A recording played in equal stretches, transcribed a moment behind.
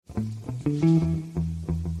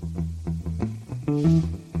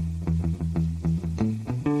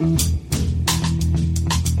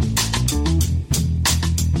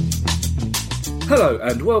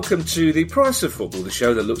and welcome to The Price of Football, the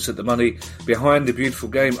show that looks at the money behind the beautiful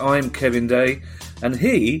game. I'm Kevin Day, and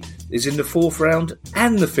he is in the 4th round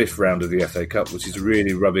and the 5th round of the FA Cup, which is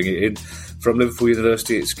really rubbing it in. From Liverpool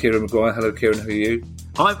University, it's Kieran Maguire. Hello, Kieran. How are you?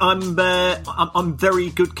 I'm very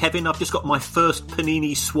good, Kevin. I've just got my first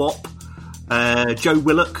Panini swap. Joe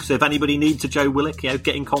Willock. So if anybody needs a Joe Willock, get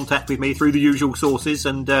in contact with me through the usual sources,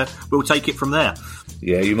 and we'll take it from there.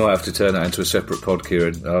 Yeah, you might have to turn that into a separate pod,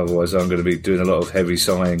 Kieran. Otherwise, I'm going to be doing a lot of heavy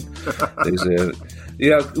sighing.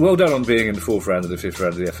 Well done on being in the 4th round of the 5th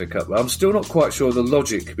round of the FA Cup. I'm still not quite sure the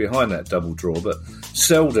logic behind that double draw, but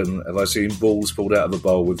seldom have I seen balls pulled out of a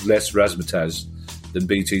bowl with less razzmatazz than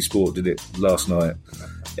BT Sport did it last night.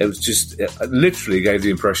 It was just, it literally gave the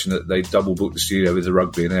impression that they double booked the studio with the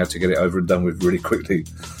rugby and they had to get it over and done with really quickly.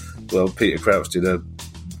 Well, Peter Crouch did a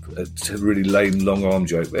really lame long arm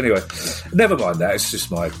joke. But anyway, never mind that. It's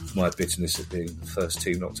just my bitterness at being the first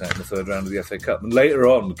team knocked out in the 3rd round of the FA Cup. And later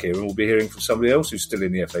on, Kieran, we'll be hearing from somebody else who's still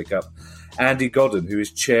in the FA Cup, Andy Godden, who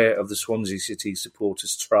is chair of the Swansea City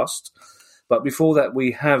Supporters Trust. But before that,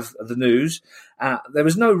 we have the news. There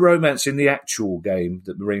was no romance in the actual game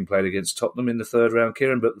that Marine played against Tottenham in the 3rd round,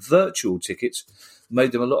 Kieran, but virtual tickets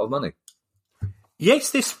made them a lot of money.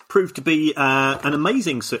 Yes, this proved to be an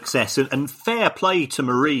amazing success and fair play to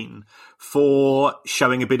Marine for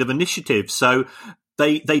showing a bit of initiative. So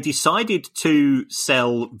they decided to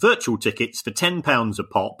sell virtual tickets for £10 a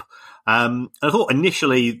pop. I thought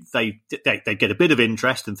initially they'd get a bit of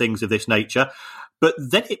interest and things of this nature. But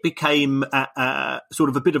then it became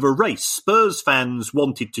sort of a bit of a race. Spurs fans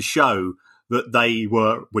wanted to show that they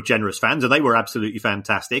were generous fans, and they were absolutely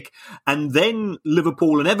fantastic. And then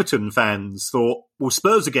Liverpool and Everton fans thought, well,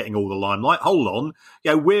 Spurs are getting all the limelight. Hold on,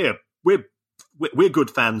 we're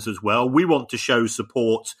good fans as well. We want to show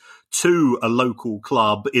support to a local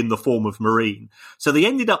club in the form of Marine. So they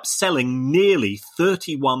ended up selling nearly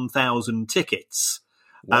 31,000 tickets.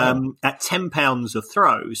 Wow. At £10 a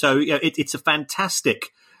throw. So it's a fantastic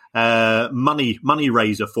money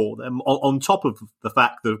raiser for them, on top of the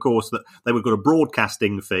fact that, of course, that they would got a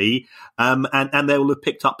broadcasting fee, and they will have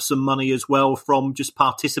picked up some money as well from just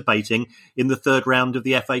participating in the 3rd round of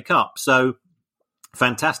the FA Cup. So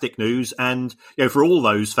fantastic news, and for all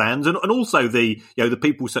those fans, and also the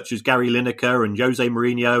people such as Gary Lineker and Jose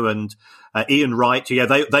Mourinho and Ian Wright,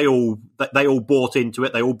 they all bought into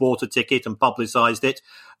it. They all bought a ticket and publicised it.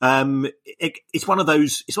 It's one of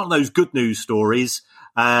those good news stories.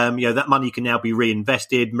 That money can now be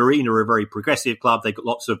reinvested. Marine are a very progressive club. They've got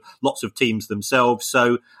lots of teams themselves,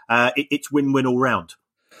 so it's win-win all round.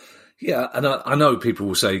 Yeah, and I know people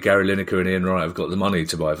will say Gary Lineker and Ian Wright have got the money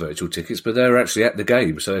to buy virtual tickets, but they're actually at the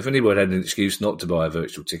game. So if anyone had an excuse not to buy a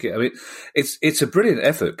virtual ticket, I mean, it's a brilliant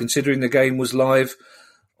effort considering the game was live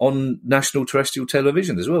on national terrestrial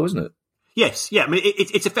television as well, isn't it? Yes, yeah. I mean,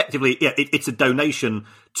 it's effectively, it's a donation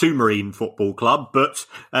to Marine Football Club, but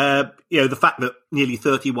the fact that nearly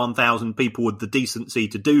 31,000 people with the decency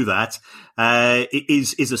to do that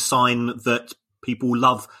is a sign that people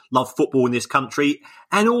love football in this country,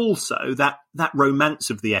 and also that romance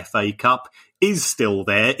of the FA Cup is still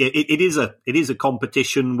there. It is a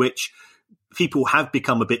competition which people have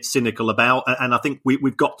become a bit cynical about, and I think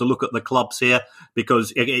we've got to look at the clubs here,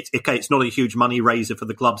 because it's not a huge money raiser for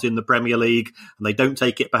the clubs in the Premier League, and they don't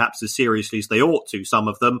take it perhaps as seriously as they ought to, some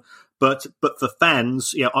of them. But for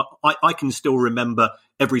fans, I can still remember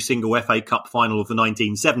every single FA Cup final of the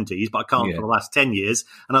 1970s, but I can't for the last 10 years.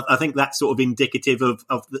 And I think that's sort of indicative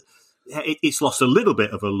of it's lost a little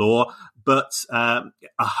bit of allure, but a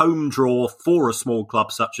home draw for a small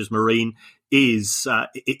club such as Marine is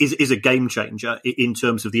a game changer in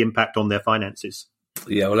terms of the impact on their finances.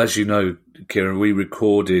 Yeah, well, as you know, Kieran, we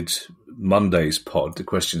recorded Monday's pod, the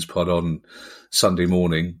questions pod, on Sunday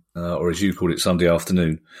morning, or as you called it, Sunday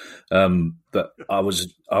afternoon. But I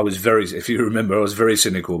was very, if you remember, I was very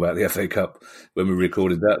cynical about the FA Cup when we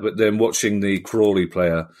recorded that. But then watching the Crawley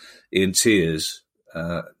player in tears,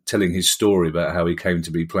 telling his story about how he came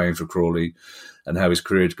to be playing for Crawley and how his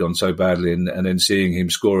career had gone so badly, and then seeing him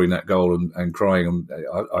scoring that goal and crying,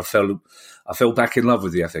 I fell back in love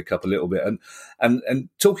with the FA Cup a little bit. And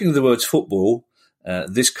talking of the words football,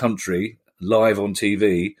 this country, live on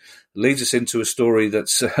TV, leads us into a story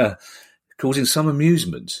that's causing some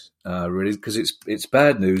amusement, really, because it's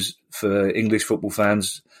bad news for English football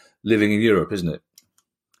fans living in Europe, isn't it?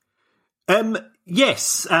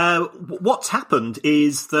 Yes. What's happened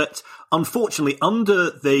is that, unfortunately, under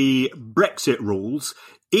the Brexit rules,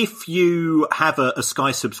 if you have a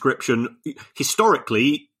Sky subscription,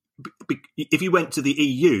 historically, if you went to the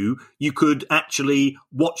EU, you could actually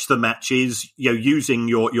watch the matches, using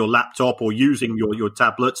your laptop or using your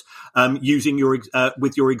tablet, using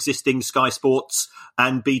with your existing Sky Sports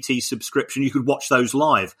and BT subscription. You could watch those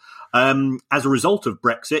live. As a result of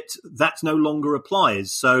Brexit, that no longer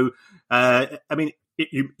applies. So,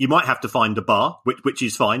 you might have to find a bar, which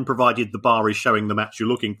is fine, provided the bar is showing the match you're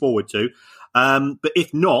looking forward to. But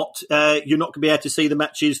if not, you're not going to be able to see the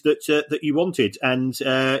matches that you wanted, and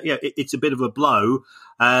it's a bit of a blow,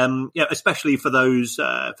 especially for those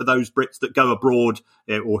Brits that go abroad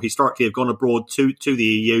or historically have gone abroad to the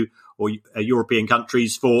EU or European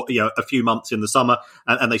countries for a few months in the summer,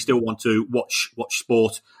 and they still want to watch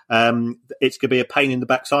sport. It's going to be a pain in the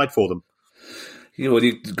backside for them.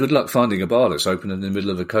 Good luck finding a bar that's open in the middle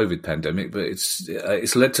of a COVID pandemic, but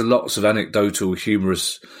it's led to lots of anecdotal,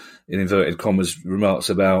 humorous, in inverted commas, remarks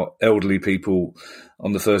about elderly people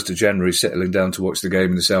on the 1st of January settling down to watch the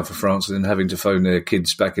game in the south of France and then having to phone their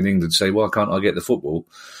kids back in England to say, why can't I get the football?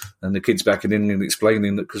 And the kids back in England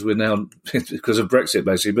explaining that because we're now, because of Brexit,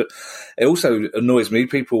 basically. But it also annoys me.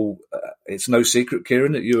 People, it's no secret,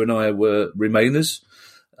 Kieran, that you and I were Remainers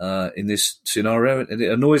in this scenario. And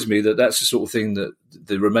it annoys me that that's the sort of thing that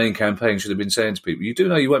the Remain campaign should have been saying to people. You do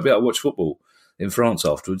know you won't be able to watch football in France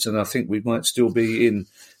afterwards, and I think we might still be in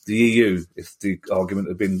the EU if the argument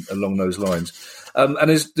had been along those lines. And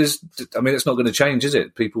it's not going to change, is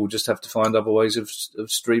it? People just have to find other ways of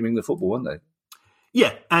streaming the football, won't they?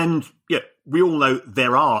 Yeah, and we all know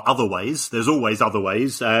there are other ways. There's always other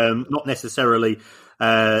ways, not necessarily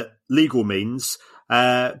legal means,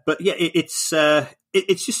 but it's a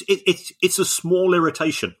small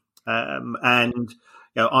irritation, and.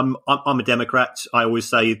 I'm a Democrat. I always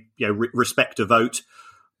say, respect a vote,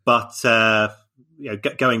 but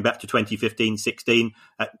going back to 2015-16,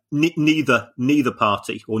 neither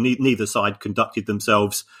party or neither side conducted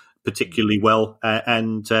themselves particularly well,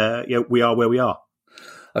 and we are where we are.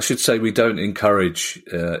 I should say we don't encourage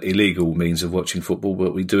illegal means of watching football,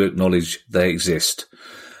 but we do acknowledge they exist.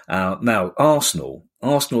 Now, Arsenal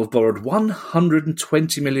have borrowed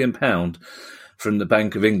 £120 million from the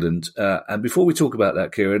Bank of England. And before we talk about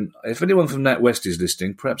that, Kieran, if anyone from NatWest is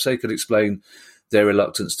listening, perhaps they could explain their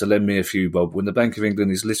reluctance to lend me a few bob when the Bank of England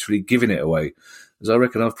is literally giving it away. As I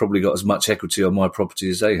reckon I've probably got as much equity on my property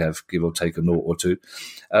as they have, give or take a naught or two.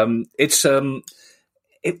 It's an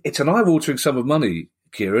eye-watering sum of money,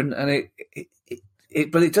 Kieran, and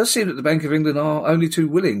but it does seem that the Bank of England are only too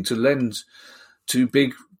willing to lend to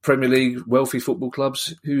big Premier League wealthy football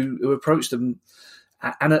clubs who approach them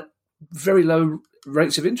and at very low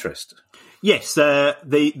rates of interest. Yes,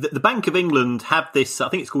 the Bank of England have this, I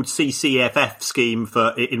think it's called CCFF scheme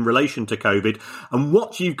in relation to COVID. And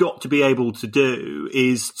what you've got to be able to do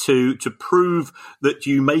is to prove that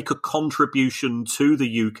you make a contribution to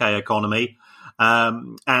the UK economy,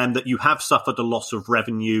 and that you have suffered a loss of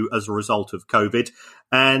revenue as a result of COVID.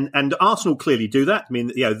 And Arsenal clearly do that. I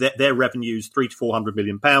mean, their revenue's £300 to £400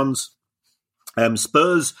 million.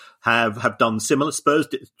 Spurs have done similar. Spurs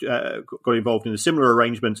got involved in a similar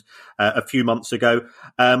arrangement a few months ago.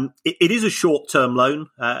 It is a short-term loan.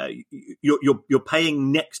 You're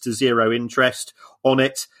paying next to zero interest on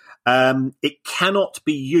it. It cannot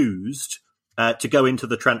be used to go into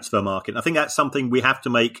the transfer market. I think that's something we have to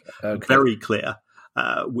make very clear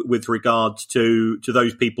with regards to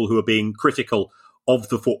those people who are being critical of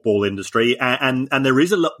the football industry, and there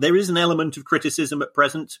is an element of criticism at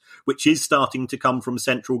present, which is starting to come from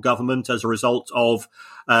central government as a result of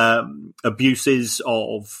abuses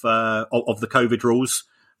of the COVID rules,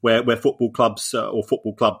 where football clubs or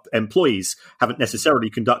football club employees haven't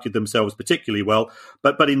necessarily conducted themselves particularly well.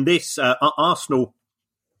 But in this, Arsenal,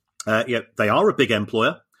 they are a big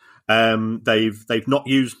employer. They've not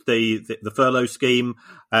used the furlough scheme,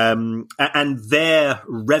 and their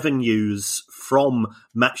revenues from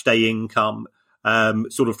matchday income,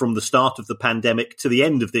 sort of from the start of the pandemic to the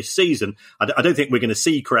end of this season. I don't think we're going to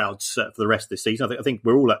see crowds for the rest of this season. I think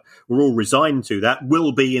we're all resigned to that.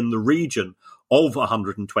 Will be in the region of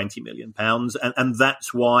 £120 million, and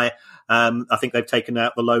that's why I think they've taken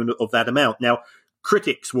out the loan of that amount. Now,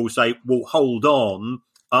 critics will say, "Well, hold on,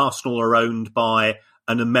 Arsenal are owned by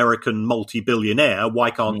an American multi-billionaire.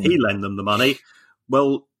 Why can't he lend them the money?"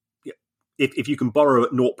 Well, if you can borrow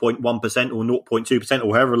at 0.1% or 0.2%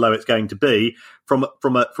 or however low it's going to be, from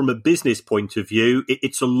a business point of view,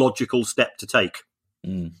 it's a logical step to take.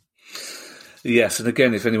 Yes, and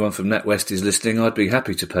again, if anyone from NatWest is listening, I'd be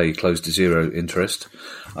happy to pay close to zero interest.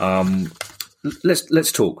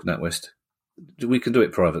 Let's talk NatWest. We can do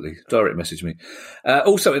it privately. Direct message me.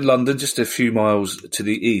 Also in London, just a few miles to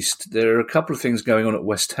the east, there are a couple of things going on at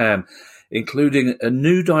West Ham. including a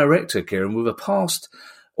new director, Kieran, with a past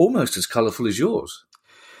almost as colourful as yours.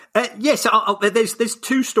 Yes, there's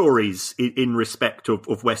two stories in respect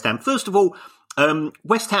of West Ham. First of all,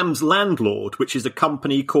 West Ham's landlord, which is a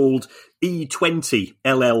company called E20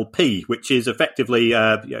 LLP, which is effectively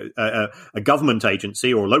a government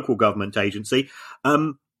agency or a local government agency,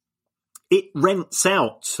 it rents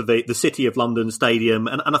out the City of London Stadium,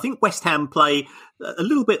 and I think West Ham play a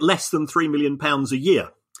little bit less than £3 million a year.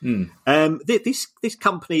 This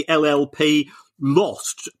company LLP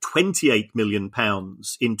lost £28 million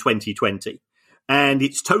in 2020. And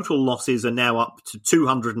its total losses are now up to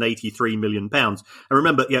 £283 million. And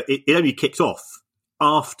remember, it only kicked off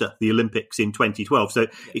after the Olympics in 2012. So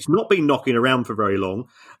it's not been knocking around for very long.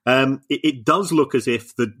 It does look as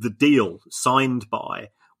if the deal signed by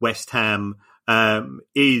West Ham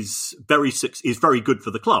is very good for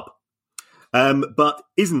the club, but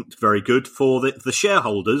isn't very good for the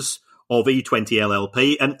shareholders of E20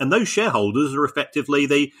 LLP. And those shareholders are effectively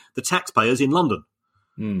the taxpayers in London.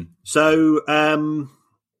 So,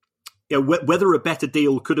 whether a better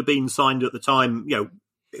deal could have been signed at the time,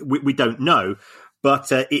 we don't know.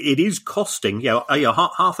 But it is costing,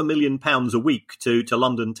 £500,000 a week to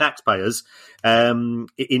London taxpayers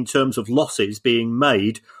in terms of losses being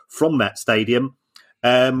made from that stadium,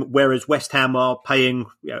 whereas West Ham are paying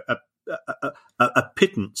a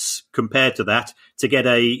pittance compared to that to get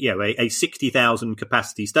a 60,000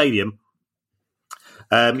 capacity stadium.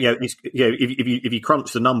 If you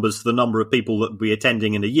crunch the numbers for the number of people that will be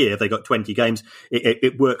attending in a year, if they got 20 games,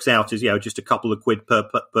 it works out as just a couple of quid per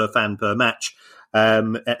fan per match,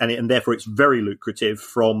 and therefore it's very lucrative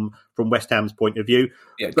from West Ham's point of view.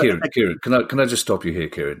 Yeah, Kieran, can I just stop you here,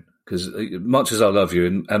 Kieran? Because much as I love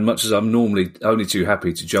you, and much as I'm normally only too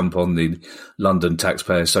happy to jump on the London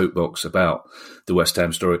taxpayer soapbox about the West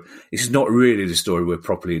Ham story, this is not really the story we're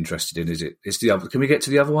properly interested in, is it? It's the other. Can we get to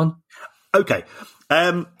the other one? Okay.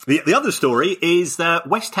 The other story is that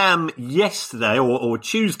West Ham yesterday or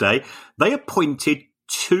Tuesday, they appointed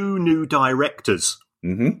 2 new directors.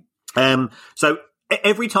 Mm-hmm. So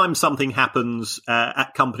every time something happens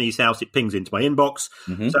at Company's House, it pings into my inbox.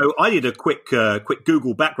 Mm-hmm. So I did a quick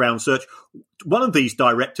Google background search. One of these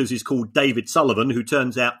directors is called David Sullivan, who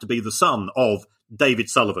turns out to be the son of David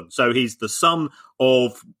Sullivan. So he's the son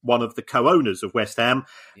of one of the co-owners of West Ham.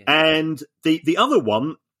 Yeah. And the other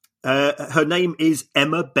one, her name is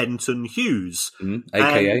Emma Benton Hughes.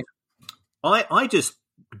 AKA? I just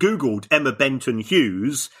Googled Emma Benton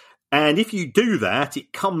Hughes, and if you do that,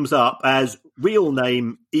 it comes up as real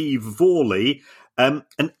name Eve Vorley, an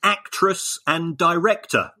actress and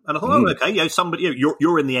director. And I thought, okay, somebody,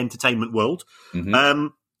 you're in the entertainment world. Mm-hmm.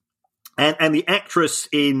 And the actress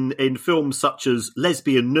in films such as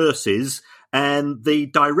Lesbian Nurses and the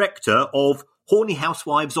director of Horny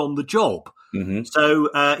Housewives on the Job. Mm-hmm. So,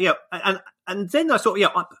 and then I thought,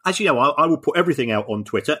 as you know, I will put everything out on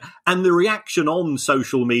Twitter, and the reaction on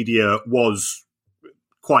social media was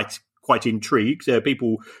quite intrigued.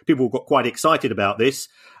 People got quite excited about this.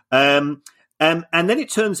 And then it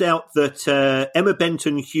turns out that Emma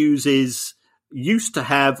Benton Hughes used to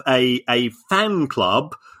have a fan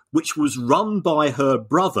club which was run by her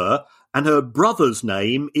brother, and her brother's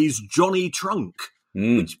name is Johnny Trunk.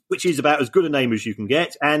 Which is about as good a name as you can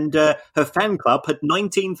get, and her fan club had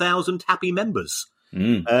 19,000 happy members.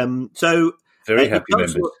 So very happy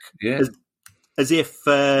members. As if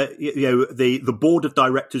the board of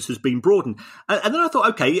directors has been broadened. And then I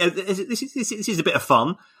thought, okay, this is a bit of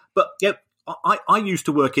fun, but I used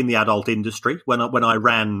to work in the adult industry when I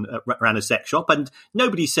ran a sex shop, and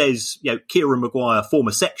nobody says Kieran Maguire,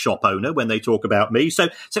 former sex shop owner, when they talk about me. So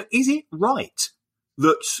is it right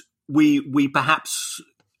that we perhaps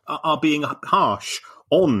are being harsh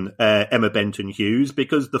on Emma Benton Hughes,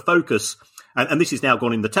 because the focus, and this has now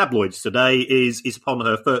gone in the tabloids today, is upon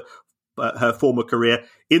her former career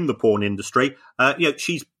in the porn industry.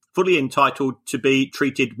 She's fully entitled to be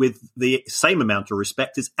treated with the same amount of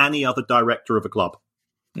respect as any other director of a club.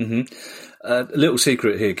 Mm-hmm. A little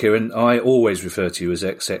secret here, Kieran. I always refer to you as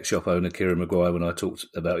ex-sex shop owner Kieran Maguire when I talked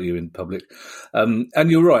about you in public. And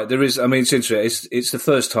you're right. There is. I mean, it's interesting. It's the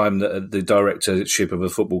first time that the directorship of a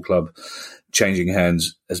football club changing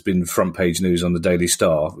hands has been front page news on the Daily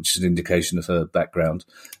Star, which is an indication of her background.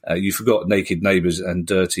 You forgot Naked Neighbours and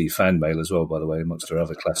Dirty Fan Mail as well, by the way, amongst her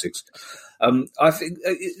other classics. I think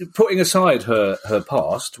putting aside her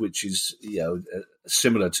past, which is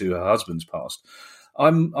similar to her husband's past,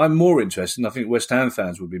 I'm more interested, and I think West Ham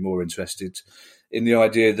fans would be more interested in the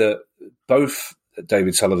idea that both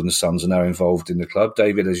David Sullivan's sons are now involved in the club.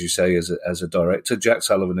 David, as you say, as a director, Jack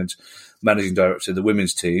Sullivan is managing director of the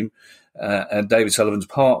women's team, and David Sullivan's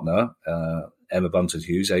partner, Emma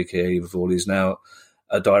Bunton-Hughes, aka Eva Fawley, is now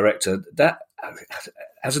a director. That,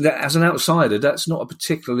 as an outsider, that's not a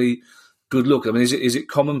particularly good look. I mean, is it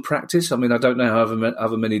common practice? I mean, I don't know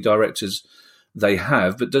however many directors they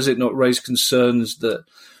have, but does it not raise concerns that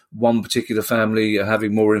one particular family are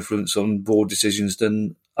having more influence on board decisions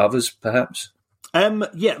than others, perhaps?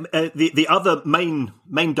 The other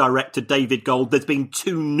main director, David Gold, there's been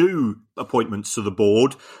 2 new appointments to the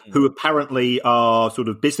board who apparently are sort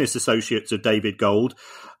of business associates of David Gold.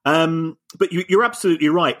 But you're absolutely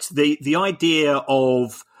right. The idea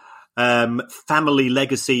of family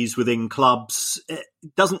legacies within clubs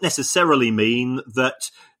doesn't necessarily mean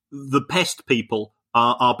that the best people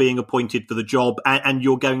are being appointed for the job, and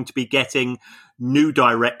you're going to be getting new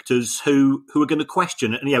directors who are going to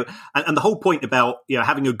question it. And the whole point about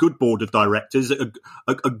having a good board of directors,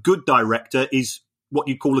 a good director is what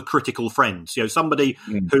you call a critical friend. Somebody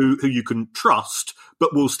who you can trust,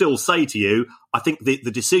 but will still say to you, I think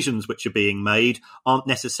the decisions which are being made aren't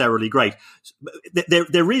necessarily great.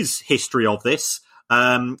 There is history of this.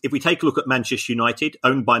 If we take a look at Manchester United,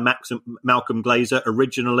 owned by Malcolm Glazer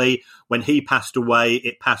originally, when he passed away,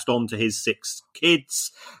 it passed on to his 6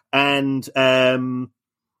 kids. And then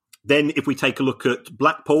if we take a look at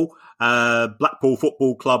Blackpool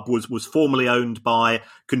Football Club was formerly owned by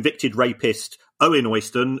convicted rapist Owen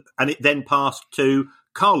Oyston, and it then passed to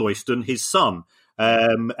Carl Oyston, his son.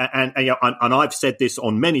 And I've said this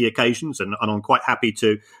on many occasions, and I'm quite happy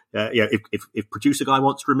to, if producer guy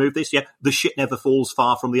wants to remove this, the shit never falls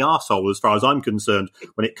far from the arsehole as far as I'm concerned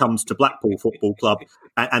when it comes to Blackpool Football Club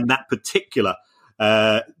and that particular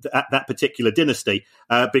dynasty,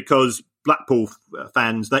 because Blackpool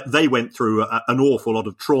fans, they went through an awful lot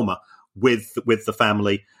of trauma with the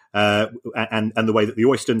family. And the way that the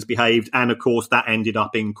Oystons behaved, and of course that ended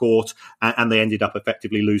up in court, and they ended up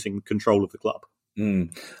effectively losing control of the club.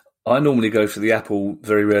 I normally go for the apple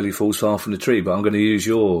very rarely falls far from the tree, but I'm going to use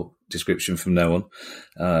your description from now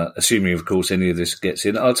on, assuming, of course, any of this gets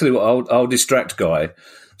in. I'll tell you what, I'll distract Guy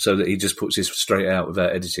so that he just puts this straight out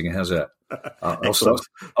without editing. How's that?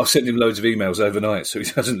 I'll send him loads of emails overnight so he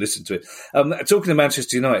doesn't listen to it. Talking of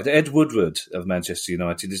Manchester United, Ed Woodward of Manchester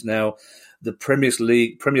United is now the Premier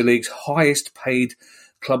League's highest paid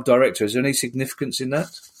club director. Is there any significance in that?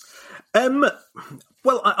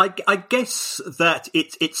 Well, I guess that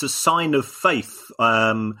it's a sign of faith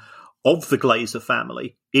of the Glazer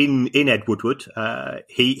family in Ed Woodward.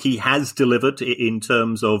 He has delivered in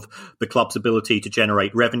terms of the club's ability to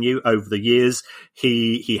generate revenue over the years.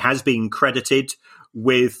 He has been credited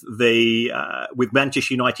with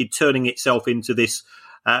Manchester United turning itself into this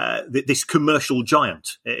commercial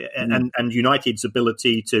giant, and United's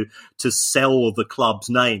ability to sell the club's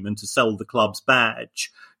name and to sell the club's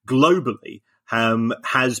badge globally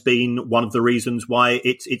has been one of the reasons why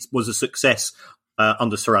it was a success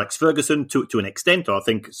under Sir Alex Ferguson to an extent. I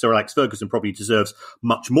think Sir Alex Ferguson probably deserves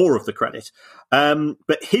much more of the credit.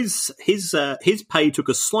 But his pay took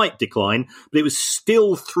a slight decline, but it was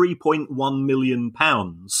still £3.1 million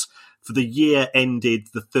for the year ended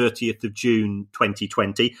the 30th of June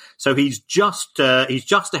 2020. So he's just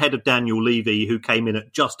ahead of Daniel Levy, who came in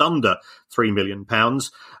at just under £3 million.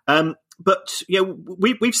 But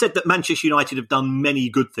we've said that Manchester United have done many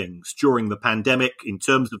good things during the pandemic in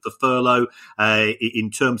terms of the furlough,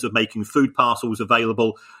 in terms of making food parcels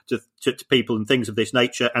available to people and things of this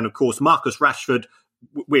nature. And of course, Marcus Rashford,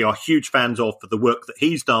 we are huge fans of for the work that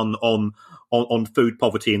he's done on food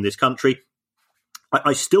poverty in this country.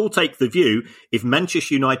 I still take the view, if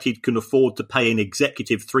Manchester United can afford to pay an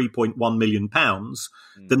executive £3.1 million,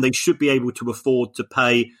 then they should be able to afford to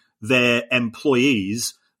pay their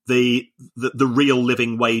employees the real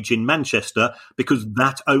living wage in Manchester, because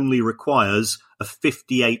that only requires a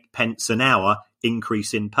 58 pence an hour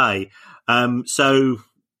increase in pay. So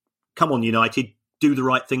come on, United, do the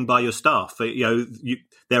right thing by your staff. I've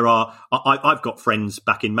got friends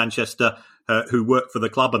back in Manchester who work for the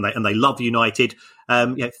club and they love United.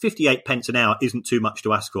 58 pence an hour isn't too much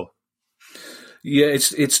to ask for. Yeah,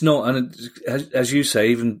 it's not. And as you say,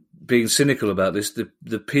 even being cynical about this,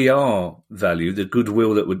 the PR value, the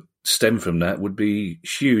goodwill that would stem from that would be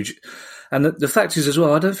huge. And the fact is as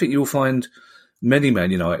well, I don't think you'll find many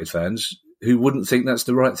Man United fans who wouldn't think that's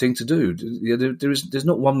the right thing to do. There's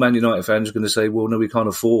not one Man United fan who's going to say, well, no, we can't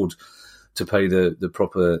afford to pay the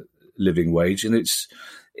proper living wage. And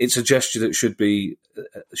it's a gesture that should be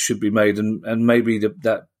made, and maybe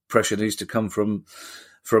that pressure needs to come from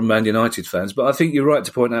Man United fans. But I think you're right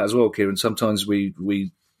to point out as well, Kieran, sometimes we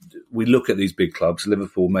look at these big clubs,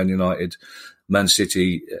 Liverpool, Man United, Man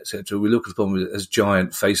City, etc. We look at them as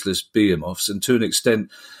giant, faceless behemoths, and to an extent,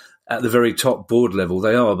 at the very top board level,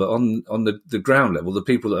 they are. But on the ground level, the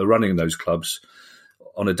people that are running those clubs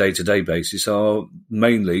on a day-to-day basis are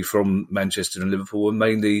mainly from Manchester and Liverpool and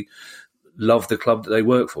mainly love the club that they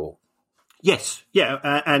work for. Yes,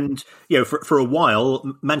 yeah, and for a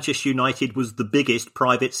while, Manchester United was the biggest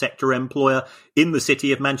private sector employer in the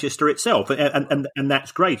city of Manchester itself, and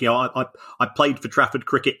that's great. I played for Trafford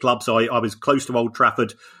Cricket Club, so I was close to Old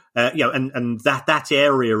Trafford. And that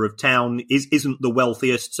area of town isn't the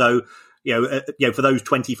wealthiest, so. For those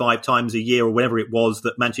 25 times a year or whatever it was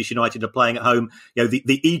that Manchester United are playing at home,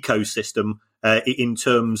 the ecosystem in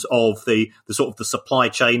terms of the sort of the supply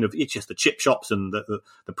chain of it's just the chip shops and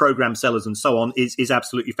the program sellers and so on is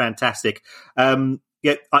absolutely fantastic. I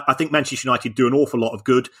think Manchester United do an awful lot of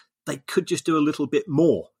good. They could just do a little bit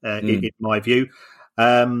more, in my view.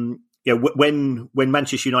 When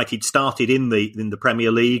Manchester United started in the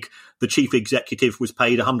Premier League, the chief executive was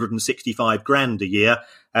paid 165 grand a year.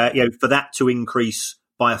 For that to increase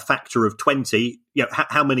by a factor of 20,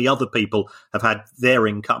 how many other people have had their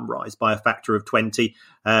income rise by a factor of 20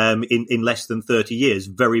 in less than 30 years?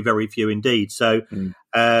 Very, very few indeed. So,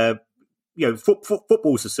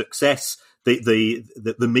 football's a success. The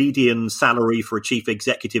median salary for a chief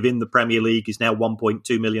executive in the Premier League is now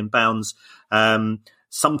 £1.2 million.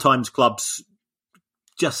 Sometimes clubs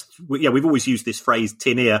we've always used this phrase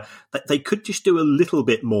tin ear, that they could just do a little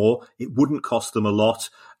bit more. It wouldn't cost them a lot.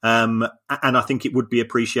 And I think it would be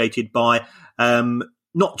appreciated by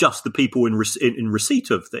not just the people in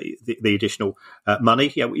receipt of the additional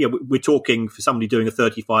money. We're talking for somebody doing a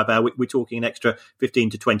 35-hour, we're talking an extra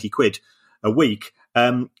 15 to 20 quid a week.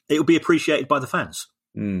 It will be appreciated by the fans.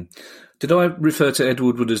 Did I refer to Ed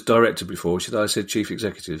Woodward as director before? Should I have said chief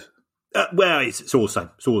executive? Well, it's all the same.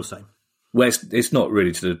 It's all the same. Well, it's not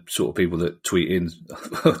really to the sort of people that tweet in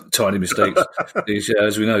tiny mistakes.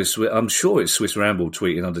 As we know, I'm sure it's Swiss Ramble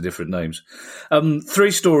tweeting under different names.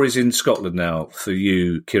 3 stories in Scotland now for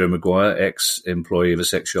you, Kieran Maguire, ex-employee of a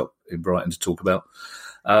sex shop in Brighton, to talk about.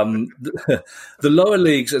 The lower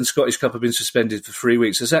leagues and Scottish Cup have been suspended for 3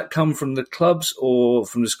 weeks. Has that come from the clubs or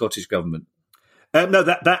from the Scottish Government? No,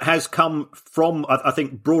 that has come from, I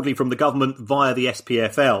think, broadly from the government via the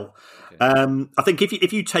SPFL. Okay. I think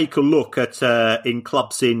if you take a look at in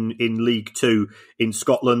clubs in League Two in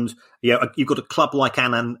Scotland, you've got a club like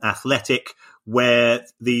Annan Athletic, where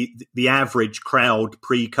the average crowd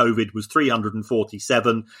pre-COVID was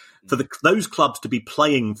 347. For those clubs to be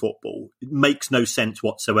playing football, it makes no sense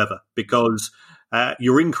whatsoever, because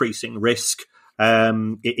you're increasing risk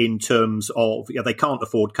in terms of they can't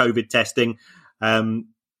afford COVID testing.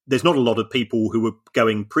 There's not a lot of people who were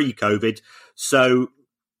going pre-COVID, so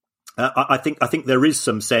I think there is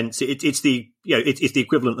some sense. It's the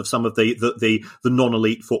equivalent of some of the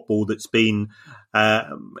non-elite football that's been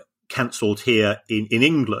cancelled here in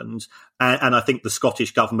England, and I think the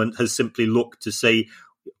Scottish government has simply looked to see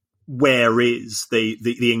where is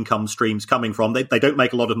the income streams coming from. They don't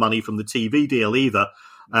make a lot of money from the TV deal either.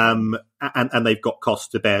 And they've got costs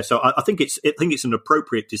to bear. So I think it's an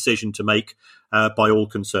appropriate decision to make by all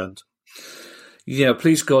concerned. Yeah,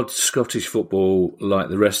 please God, Scottish football, like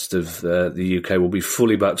the rest of the UK, will be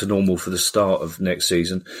fully back to normal for the start of next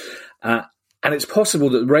season. And it's possible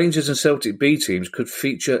that Rangers and Celtic B teams could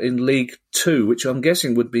feature in League Two, which I'm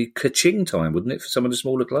guessing would be ka-ching time, wouldn't it, for some of the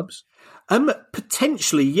smaller clubs?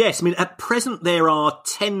 Potentially, yes. I mean, at present there are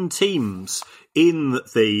 10 teams in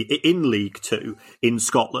League Two in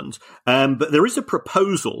Scotland, but there is a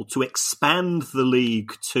proposal to expand the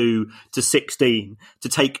league to 16, to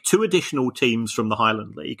take 2 additional teams from the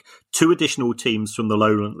Highland League, 2 additional teams from the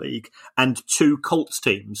Lowland League, and 2 Colts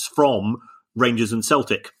teams from Rangers and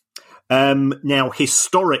Celtic. Now,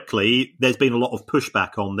 historically, there's been a lot of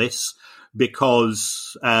pushback on this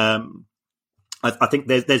because I think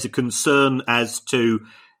there's a concern as to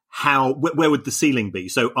where would the ceiling be?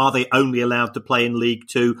 So are they only allowed to play in League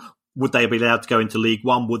Two? Would they be allowed to go into League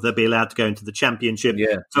One? Would they be allowed to go into the Championship?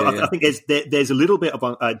 I think there's a little bit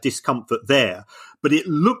of a discomfort there, but it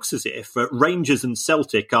looks as if Rangers and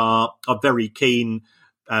Celtic are very keen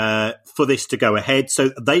for this to go ahead. So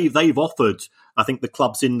they've offered, I think, the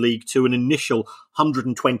clubs in League Two an initial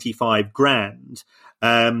 125 grand.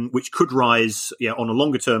 Which could rise on a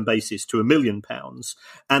longer term basis to £1 million.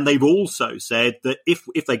 And they've also said that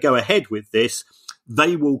if they go ahead with this,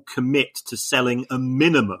 they will commit to selling a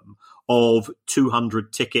minimum of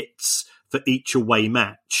 200 tickets for each away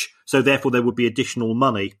match. So therefore there would be additional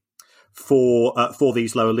money for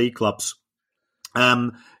these lower league clubs.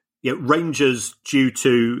 Rangers, due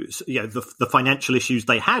to the financial issues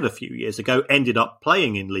they had a few years ago, ended up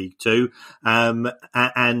playing in League Two, and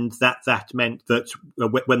that meant that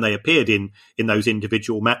when they appeared in those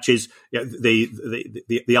individual matches,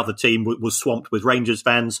 the other team was swamped with Rangers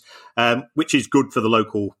fans, which is good for the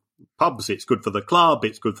local pubs, it's good for the club,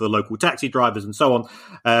 it's good for the local taxi drivers, and so on,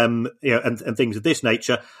 and things of this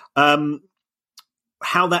nature.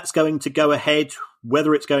 How that's going to go ahead,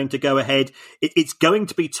 whether it's going to go ahead, it's going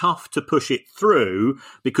to be tough to push it through,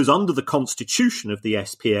 because under the constitution of the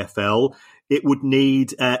SPFL, it would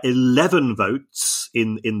need 11 votes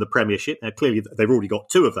in the Premiership. Now, clearly, they've already got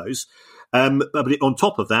 2 of those. But on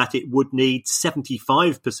top of that, it would need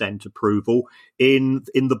 75% approval in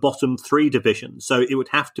the bottom 3 divisions. So it would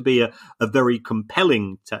have to be a very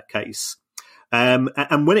compelling case. And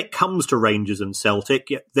when it comes to Rangers and Celtic,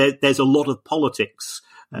 there's a lot of politics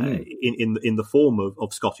in the form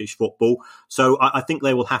of Scottish football. So I think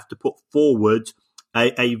they will have to put forward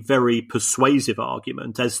a very persuasive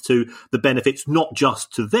argument as to the benefits, not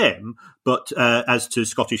just to them, but as to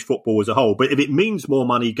Scottish football as a whole. But if it means more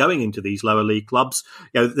money going into these lower league clubs,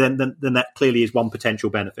 then that clearly is one potential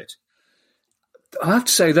benefit. I have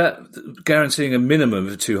to say that guaranteeing a minimum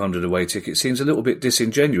of 200 away tickets seems a little bit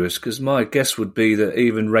disingenuous, because my guess would be that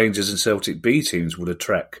even Rangers and Celtic B teams would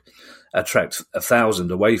attract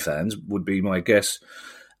 1,000 away fans, would be my guess.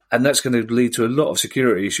 And that's going to lead to a lot of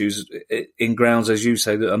security issues in grounds, as you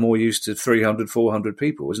say, that are more used to 300, 400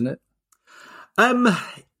 people, isn't it? I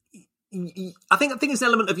think there's an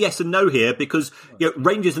element of yes and no here, because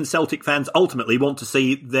Rangers and Celtic fans ultimately want to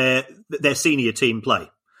see their senior team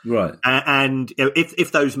play. Right. And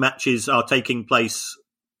if those matches are taking place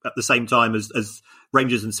at the same time as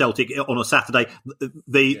Rangers and Celtic on a Saturday,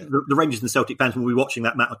 the Rangers and Celtic fans will be watching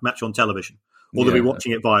that match on television, or they'll be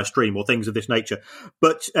watching it via stream or things of this nature.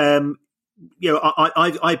 But I've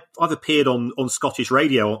appeared on Scottish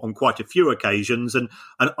radio on quite a few occasions, and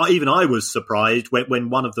even I was surprised when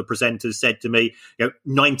one of the presenters said to me,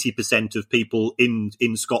 90% of people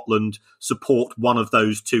in Scotland support one of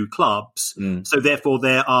those 2 clubs. So therefore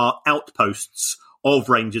there are outposts of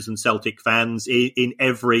Rangers and Celtic fans in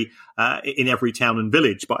every town and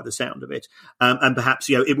village, by the sound of it, and perhaps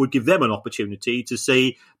it would give them an opportunity to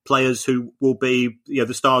see players who will be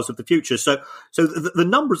the stars of the future. So the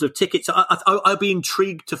numbers of tickets, I'd be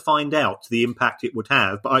intrigued to find out the impact it would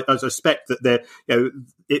have. But I suspect that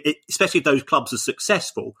especially if those clubs are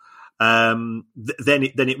successful, then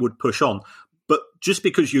it would push on. But just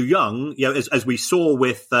because you're young, as we saw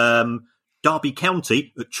with Derby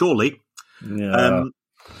County at Chorley. No.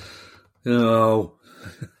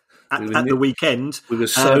 At the weekend. We were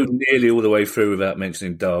so nearly all the way through without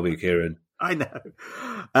mentioning Derby, Kieran. I know.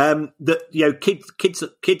 That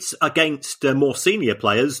kids against more senior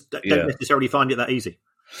players don't necessarily find it that easy.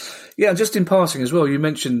 Yeah, just in passing as well, you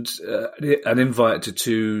mentioned an invite to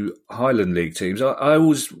 2 Highland League teams. I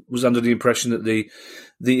always was under the impression that the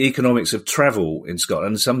economics of travel in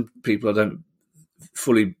Scotland, some people I don't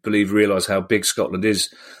fully realise how big Scotland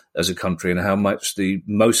is as a country and how much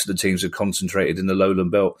most of the teams are concentrated in the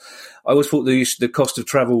Lowland Belt. I always thought the cost of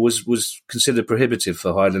travel was considered prohibitive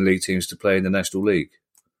for Highland League teams to play in the National League.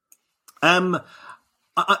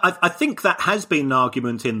 I think that has been an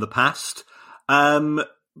argument in the past,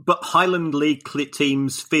 but Highland League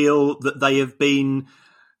teams feel that they have been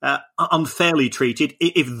unfairly treated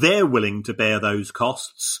if they're willing to bear those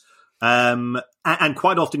costs. And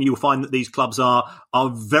quite often you'll find that these clubs are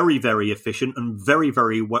very, very efficient and very,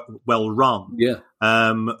 very well run. Yeah.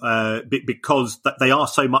 Because they are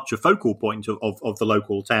so much a focal point of the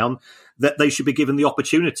local town that they should be given the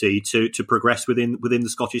opportunity to progress within the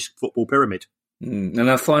Scottish football pyramid. And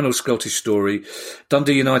our final Scottish story,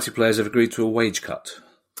 Dundee United players have agreed to a wage cut.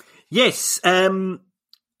 Yes. Dundee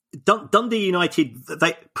United,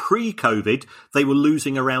 pre-COVID, they were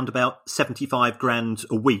losing around about 75 grand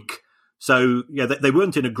a week. So, they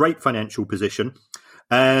weren't in a great financial position.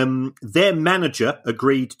 Their manager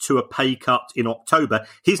agreed to a pay cut in October.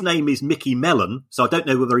 His name is Mickey Mellon, so I don't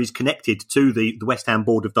know whether he's connected to the West Ham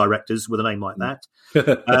Board of Directors with a name like that.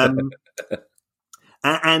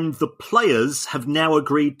 And the players have now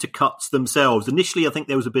agreed to cuts themselves. Initially, I think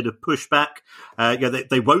there was a bit of pushback.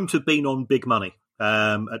 They won't have been on big money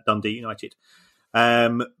at Dundee United.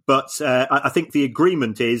 But I think the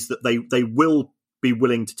agreement is that they will be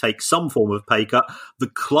willing to take some form of pay cut. The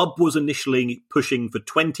club was initially pushing for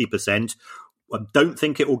 20%. I don't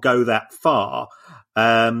think it will go that far.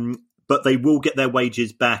 But but they will get their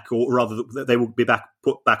wages back, or rather, they will be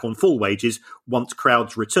put back on full wages once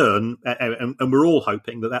crowds return. And we're all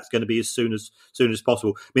hoping that that's going to be as soon as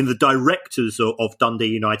possible. I mean, the directors of Dundee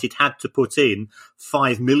United had to put in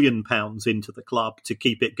 £5 million into the club to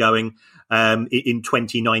keep it going in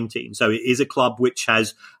 2019. So it is a club which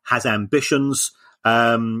has ambitions.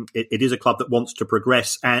 It is a club that wants to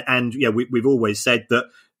progress, and we've always said that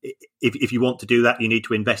if you want to do that, you need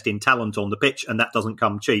to invest in talent on the pitch, and that doesn't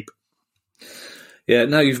come cheap. Yeah,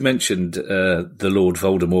 now you've mentioned the Lord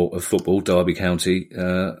Voldemort of football, Derby County.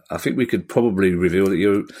 I think we could probably reveal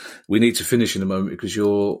that we need to finish in a moment because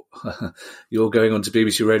you're going on to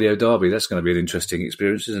BBC Radio Derby. That's going to be an interesting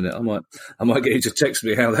experience, isn't it? I might get you to text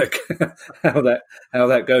me how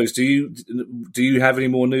that goes. Do you have any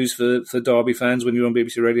more news for Derby fans when you're on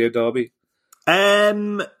BBC Radio Derby?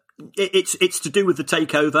 It's to do with the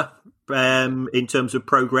takeover in terms of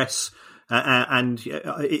progress. And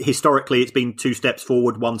historically, it's been 2 steps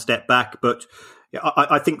forward, 1 step back. But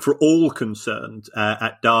I think for all concerned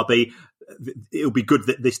at Derby, it'll be good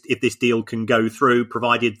that if this deal can go through,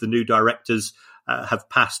 provided the new directors have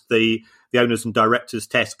passed the owners and directors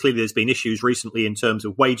test. Clearly, there's been issues recently in terms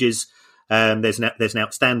of wages. There's an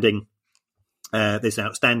outstanding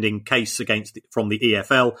case from the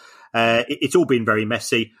EFL. It's all been very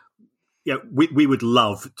messy. We would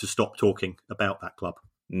love to stop talking about that club.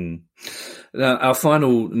 Now, our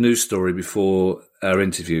final news story before our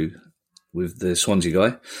interview with the Swansea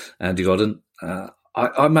guy, Andy Godden.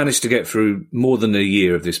 I managed to get through more than a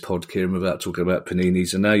year of this pod, Kieran, without talking about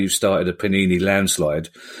paninis, and now you've started a panini landslide,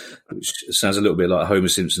 which sounds a little bit like Homer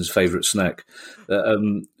Simpson's favourite snack.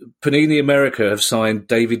 Panini America have signed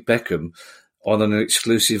David Beckham on an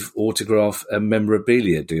exclusive autograph and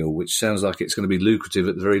memorabilia deal, which sounds like it's going to be lucrative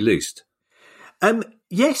at the very least.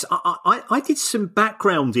 Yes, I did some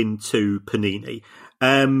background into Panini.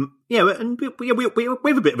 And we have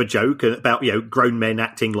a bit of a joke about grown men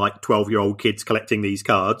acting like 12-year-old kids collecting these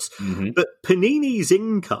cards. Mm-hmm. But Panini's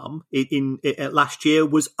income in last year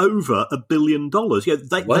was over $1 billion.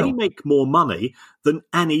 They make more money than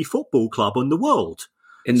any football club in the world.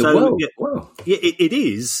 World? Wow. It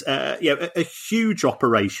is a huge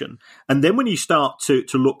operation. And then when you start to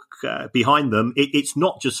look behind them, it's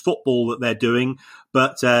not just football that they're doing,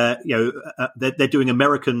 but they're doing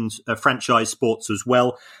American franchise sports as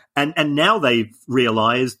well. And now they've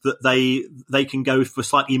realised that they can go for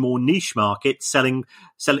slightly more niche markets, selling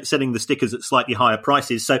the stickers at slightly higher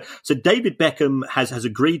prices. So David Beckham has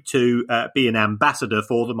agreed to be an ambassador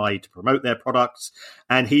for them, i.e. to promote their products,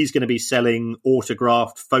 and he's going to be selling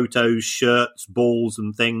autographed photos, shirts, balls,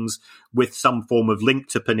 and things with some form of link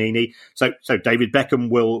to Panini. So David Beckham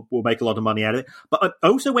will make a lot of money out of it. But I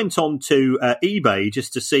also went on to eBay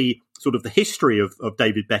just to see sort of the history of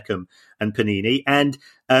David Beckham and Panini. And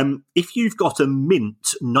if you've got a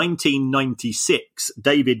mint 1996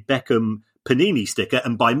 David Beckham Panini sticker,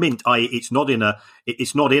 and by mint, it's not in a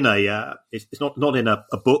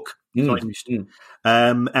book. And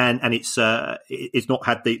it's not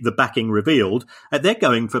had the backing revealed. They're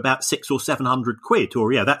going for about £600 or £700,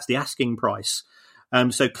 or that's the asking price.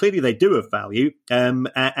 So clearly they do have value. And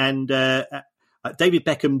David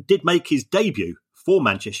Beckham did make his debut for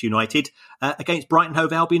Manchester United against Brighton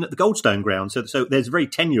Hove Albion at the Goldstone ground. So there's a very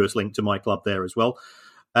tenuous link to my club there as well.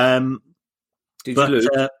 Did you lose?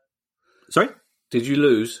 Sorry? Did you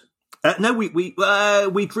lose? No, we drew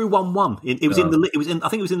 1-1. I think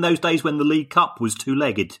it was in those days when the League Cup was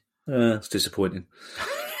 2-legged. It's disappointing.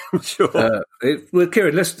 Sure.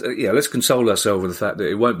 Kieran, let's console ourselves with the fact that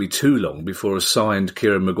it won't be too long before a signed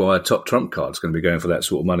Kieran Maguire top trump card is going to be going for that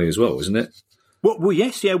sort of money as well, isn't it? Well,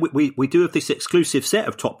 yes, we do have this exclusive set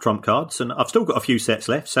of top trump cards, and I've still got a few sets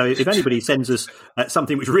left. So if anybody sends us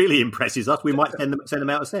something which really impresses us, we might send them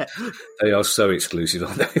out a set. They are so exclusive,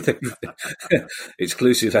 aren't they?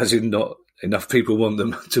 Exclusive as in not enough people want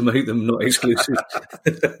them to make them not exclusive.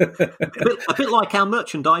 a bit like our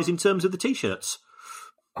merchandise in terms of the T-shirts.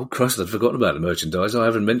 Oh, Christ, I'd forgotten about the merchandise. I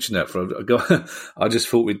haven't mentioned that. I just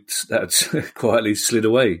thought that's quietly slid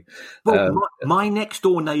away. Well, my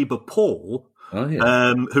next-door neighbour, Paul...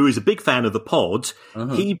 who is a big fan of the pod,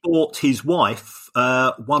 he bought his wife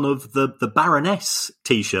one of the Baroness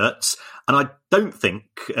T-shirts, and I don't think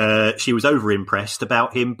she was over-impressed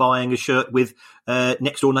about him buying a shirt with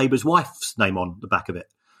next door neighbour's wife's name on the back of it.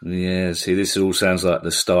 Yeah, see, this all sounds like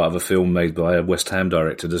the start of a film made by a West Ham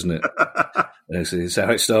director, doesn't it? It's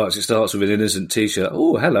how it starts. It starts with an innocent T-shirt.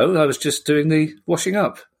 Oh, hello, I was just doing the washing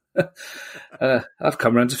up. I've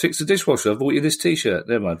come round to fix the dishwasher. I've bought you this T-shirt.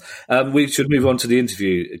 Never mind. We should move on to the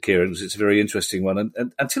interview, Kieran, because it's a very interesting one.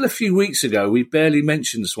 And until a few weeks ago, we barely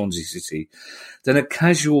mentioned Swansea City. Then a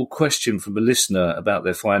casual question from a listener about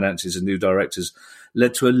their finances and new directors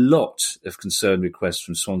led to a lot of concerned requests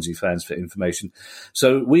from Swansea fans for information.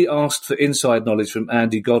 So we asked for inside knowledge from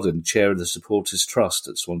Andy Godden, chair of the Supporters Trust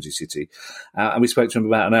at Swansea City. And we spoke to him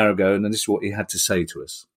about an hour ago, and this is what he had to say to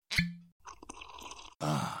us.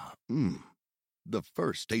 The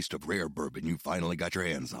first taste of rare bourbon you finally got your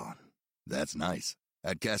hands on. That's nice.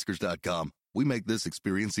 At Caskers.com, we make this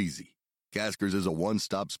experience easy. Caskers is a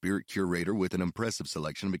one-stop spirit curator with an impressive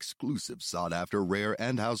selection of exclusive, sought-after, rare,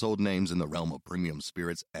 and household names in the realm of premium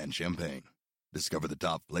spirits and champagne. Discover the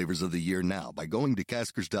top flavors of the year now by going to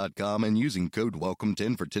Caskers.com and using code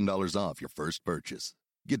WELCOME10 for $10 off your first purchase.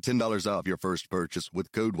 Get $10 off your first purchase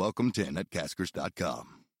with code WELCOME10 at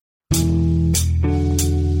Caskers.com.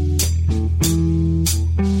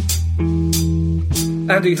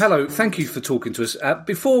 Andy, hello. Thank you for talking to us.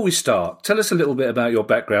 Before we start, tell us a little bit about your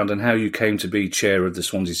background and how you came to be chair of the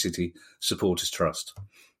Swansea City Supporters Trust.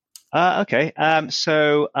 Okay.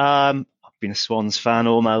 So I've been a Swans fan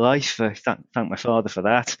all my life. Thank my father for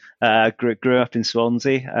that. Grew up in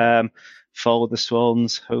Swansea. Followed the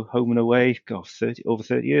Swans home and away. God, over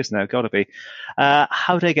 30 years now. Got to be.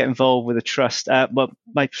 How did I get involved with the trust? Well,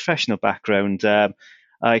 my professional background.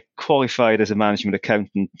 I qualified as a management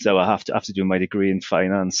accountant, so I have to do my degree in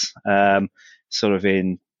finance, sort of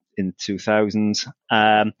in 2000s.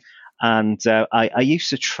 And I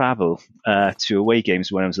used to travel to away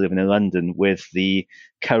games when I was living in London with the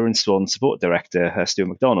current Swan support director, Stuart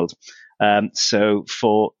MacDonald. So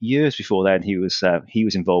for years before then, he was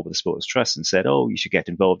involved with the Supporters Trust and said, "Oh, you should get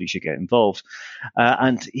involved. You should get involved."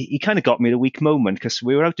 And he kind of got me at a weak moment because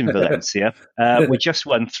we were out in Valencia. We just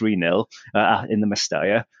won 3-0 in the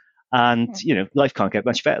Mestalla. And, life can't get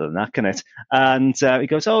much better than that, can it? And he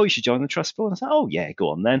goes, "Oh, you should join the trust board." And I said, "Oh, yeah, go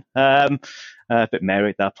on then." A bit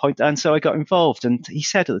merry at that point. And so I got involved. And he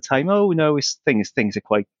said at the time, "Oh, no, things are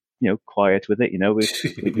quite, quiet with it.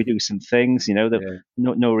 We do some things, no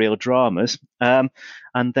real dramas."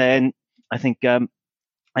 And then I think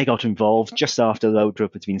I got involved just after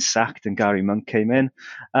Laudrup had been sacked and Gary Monk came in,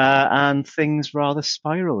 and things rather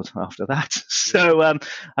spiraled after that. So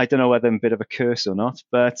I don't know whether I'm a bit of a curse or not,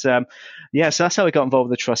 but so that's how I got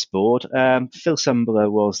involved with the trust board. Phil Sumbler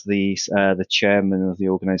was the chairman of the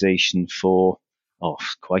organisation for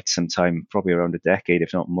quite some time, probably around a decade,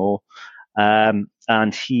 if not more,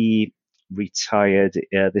 and he retired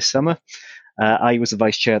this summer. I was the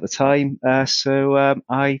vice chair at the time, so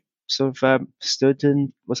I sort of stood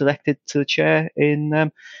and was elected to the chair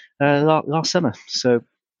in last summer. So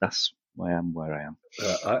that's why I am where I am.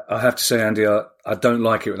 I have to say, Andy, I don't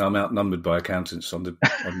like it when I'm outnumbered by accountants on the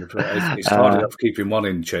it's hard enough keeping one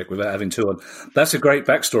in check without having two on. That's a great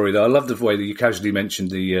backstory, though. I love the way that you casually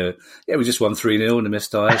mentioned we just won 3-0 in the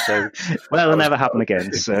Mestalla. So well, it'll never happen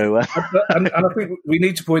again. So and I think we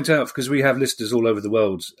need to point out, because we have listeners all over the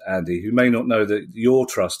world, Andy, who may not know that your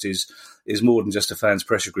trust is more than just a fans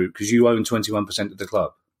pressure group, because you own 21% of the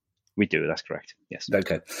club. We do. That's correct. Yes.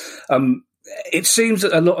 Okay. It seems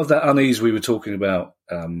that a lot of that unease we were talking about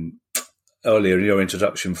earlier in your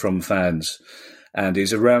introduction from fans, and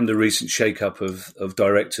is around the recent shake-up of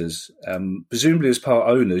directors. Presumably as part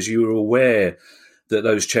owners, you were aware that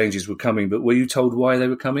those changes were coming, but were you told why they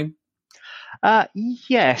were coming?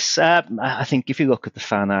 Yes. I think if you look at the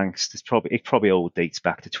fan angst, it probably all dates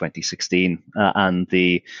back to 2016 and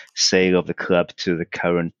the sale of the club to the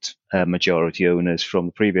current majority owners from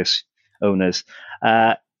the previous owners.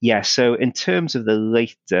 So in terms of the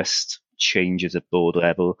latest changes at board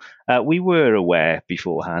level, we were aware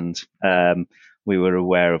beforehand. We were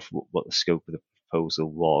aware of what the scope of the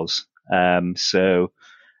proposal was. So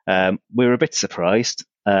we were a bit surprised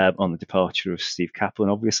on the departure of Steve Kaplan,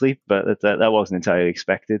 obviously, but that wasn't entirely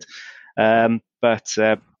expected. So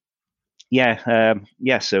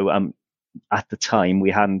at the time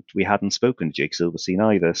we hadn't spoken to Jake Silverstein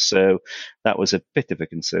either, so that was a bit of a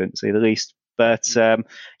concern, to say the least. But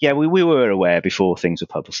we were aware before things were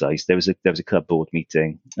publicised. There was a club board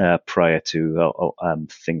meeting prior to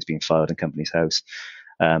things being filed in Company's House.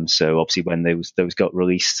 So obviously when those got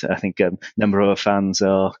released, I think a number of our fans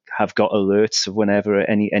have got alerts of whenever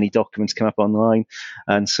any documents come up online.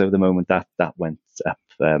 And so the moment that went up,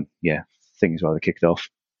 things rather kicked off.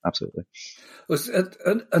 Absolutely.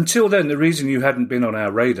 Until then, the reason you hadn't been on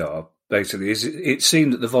our radar, basically, is it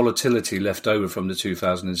seemed that the volatility left over from the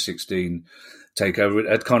 2016 takeover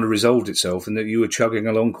had kind of resolved itself, and that you were chugging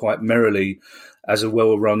along quite merrily as a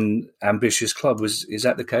well-run, ambitious club. Is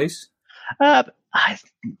that the case?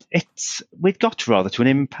 We'd got rather to an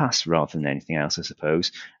impasse rather than anything else, I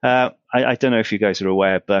suppose. I don't know if you guys are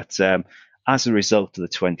aware, but as a result of the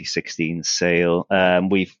 2016 sale,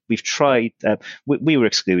 we've tried. We were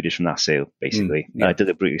excluded from that sale, basically,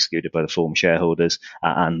 deliberately excluded by the former shareholders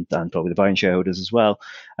and probably the buying shareholders as well.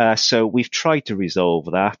 So we've tried to resolve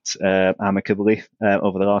that amicably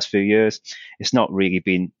over the last few years. It's not really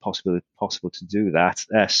been possible to do that.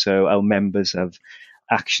 So our members have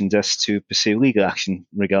actioned us to pursue legal action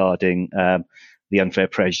regarding the unfair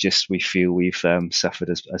prejudice we feel we've suffered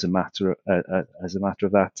as a matter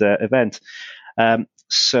of that event.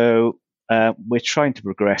 So we're trying to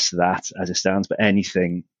progress that as it stands, but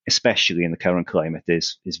anything, especially in the current climate,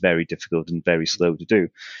 is very difficult and very slow to do.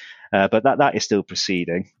 But that is still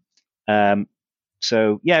proceeding.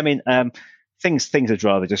 So yeah, I mean, things had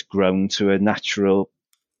rather just grown to a natural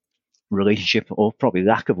relationship, or probably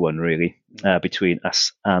lack of one, really, between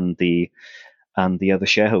us and the other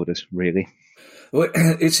shareholders, really. Well,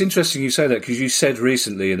 it's interesting you say that, because you said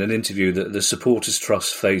recently in an interview that the Supporters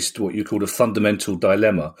Trust faced what you called a fundamental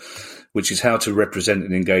dilemma, which is how to represent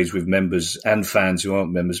and engage with members and fans who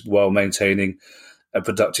aren't members while maintaining a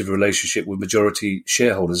productive relationship with majority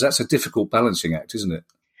shareholders. That's a difficult balancing act, isn't it?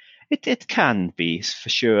 It can be, for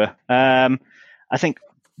sure. I think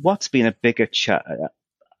what's been a bigger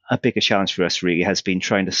challenge for us really has been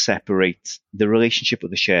trying to separate the relationship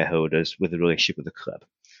with the shareholders with the relationship with the club,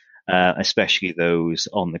 especially those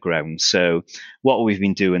on the ground. So what we've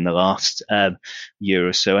been doing the last year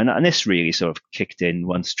or so, and this really sort of kicked in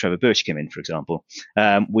once Trevor Birch came in, for example,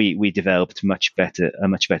 we developed a much better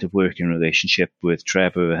working relationship with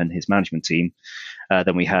Trevor and his management team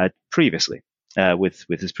than we had previously. With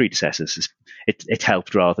his predecessors. It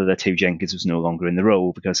helped rather that Hugh Jenkins was no longer in the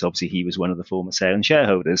role, because obviously he was one of the former sale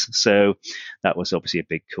shareholders. So that was obviously a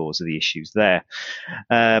big cause of the issues there.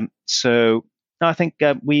 So I think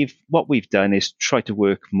what we've done is try to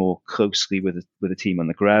work more closely with the team on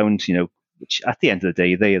the ground, which at the end of the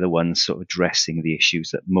day, they are the ones sort of addressing the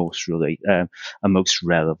issues that are most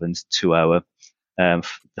relevant to our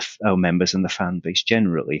members and the fan base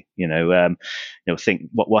generally. Think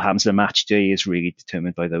what happens on a match day is really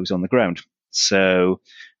determined by those on the ground. So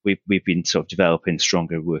we've been sort of developing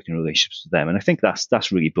stronger working relationships with them, and I think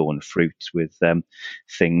that's really borne fruit with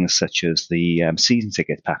things such as the season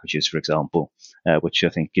ticket packages, for example, which I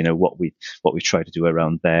think what we try to do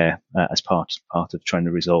around there as part of trying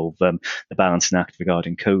to resolve the balancing act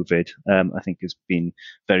regarding COVID, I think has been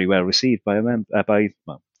very well received by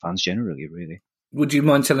fans generally, really. Would you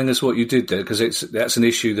mind telling us what you did there? Because that's an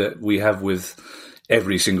issue that we have with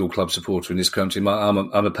every single club supporter in this country. I'm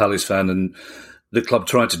a Palace fan, and the club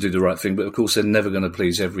tried to do the right thing, but of course they're never going to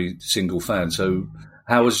please every single fan. So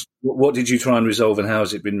what did you try and resolve, and how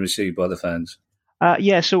has it been received by the fans?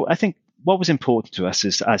 So I think what was important to us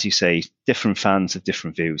is, as you say, different fans have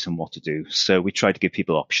different views on what to do. So we tried to give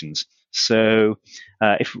people options. So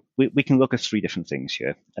if we can look at three different things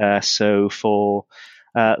here. So for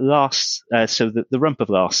the rump of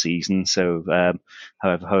last season, so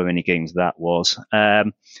however many games that was,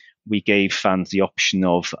 we gave fans the option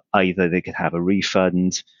of either they could have a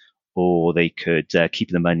refund or they could keep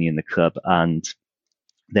the money in the club, and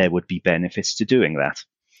there would be benefits to doing that.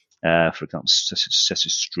 For example, such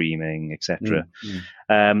as streaming, etc.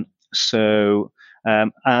 I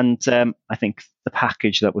think the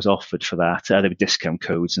package that was offered for that, there were discount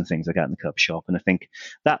codes and things like that in the club shop, and I think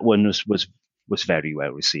that one was very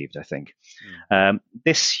well received, I think.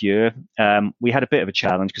 This year, we had a bit of a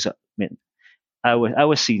challenge because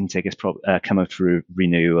our season tickets come out for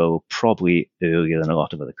renewal probably earlier than a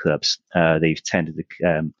lot of other clubs. They've tended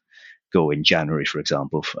to go in January, for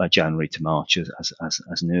example, January to March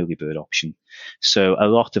as an early bird option. So a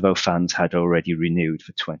lot of our fans had already renewed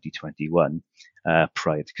for 2021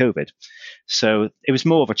 prior to COVID. So it was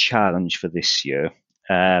more of a challenge for this year.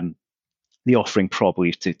 The offering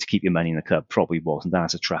probably to keep your money in the club probably wasn't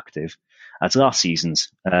as attractive as last season's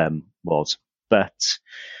was. But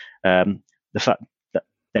the fact that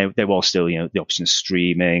there was still, the option of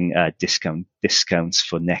streaming, discounts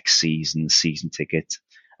for next season's season ticket,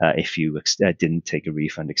 if you didn't take a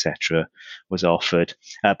refund, etc., was offered.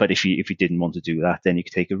 But if you didn't want to do that, then you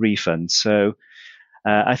could take a refund. So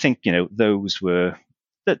I think those were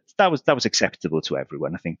that was acceptable to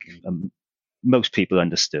everyone. I think most people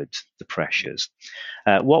understood the pressures.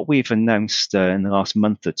 What we've announced in the last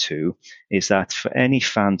month or two is that for any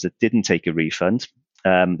fans that didn't take a refund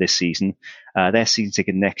this season, their season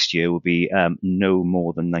ticket next year will be no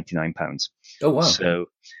more than £99. Oh, wow. So,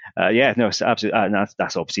 it's absolutely, and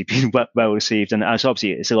that's obviously been well received. And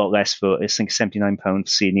it's a lot less for, I think, £79 for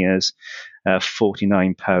seniors,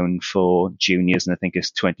 £49 for juniors, and I think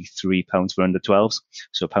it's £23 for under 12s.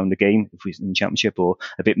 So £1 a game if we're in the championship, or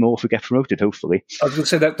a bit more if we get promoted, hopefully. I was going to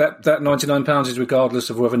say that £99 is regardless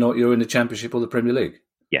of whether or not you're in the Championship or the Premier League.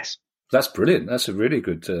 Yes. That's brilliant. That's a really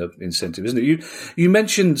good incentive, isn't it? You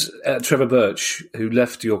mentioned Trevor Birch, who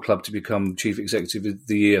left your club to become chief executive of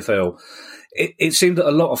the EFL. It seemed that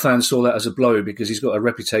a lot of fans saw that as a blow because he's got a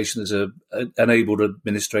reputation as an able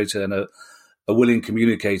administrator and a willing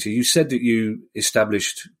communicator. You said that you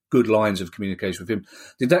established good lines of communication with him.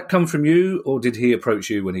 Did that come from you, or did he approach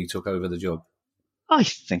you when he took over the job? I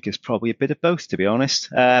think it's probably a bit of both, to be honest.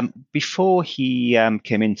 Before he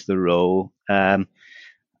came into the role,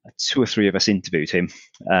 2 or 3 of us interviewed him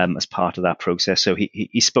as part of that process. So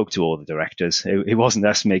he spoke to all the directors. It wasn't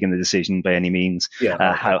us making the decision by any means. Yeah,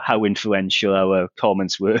 okay. How influential our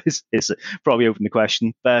comments were is probably open the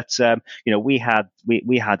question. But we had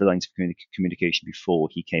the lines of communication before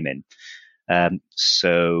he came in.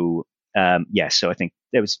 So I think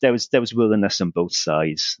there was willingness on both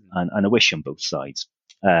sides and a wish on both sides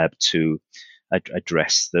to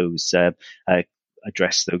address those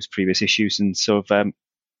previous issues and sort of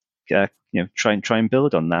try and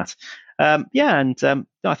build on that. I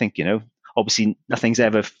think obviously nothing's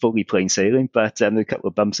ever fully plain sailing, but there are a couple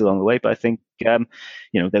of bumps along the way. But I think there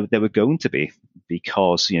were going to be,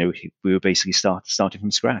 because we were basically starting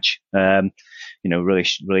from scratch.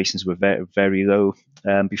 Relations were very, very low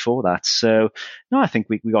before that. So no, I think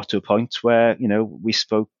we got to a point where we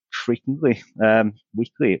spoke frequently,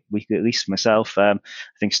 weekly at least. Myself, I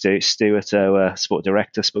think Stuart, our sport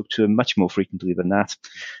director, spoke to him much more frequently than that.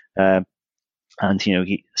 And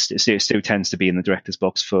he still tends to be in the director's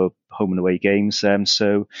box for home and away games.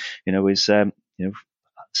 So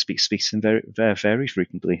speaks to him very, very, very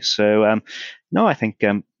frequently. So no, I think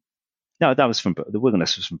that was from the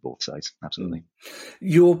willingness was from both sides. Absolutely.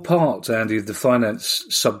 Your part, Andy, of the finance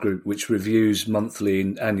subgroup, which reviews monthly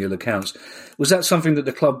and annual accounts, was that something that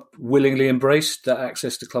the club willingly embraced, that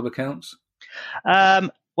access to club accounts?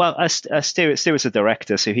 Well, Stuart's a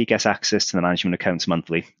director, so he gets access to the management accounts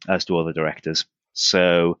monthly, as do all the directors.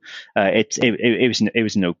 So it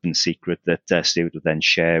was an open secret that Stuart would then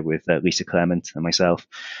share with Lisa Clement and myself,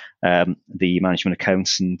 the management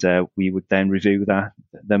accounts, and we would then review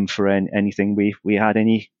them for anything we had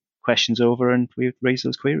any questions over, and we would raise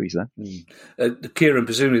those queries then. Kieran,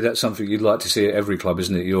 presumably that's something you'd like to see at every club,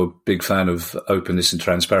 isn't it? You're a big fan of openness and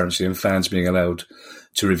transparency and fans being allowed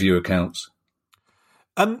to review accounts.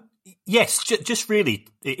 Yes, just really,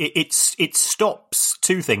 it stops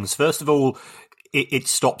 2 things. First of all, it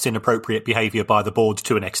stops inappropriate behaviour by the board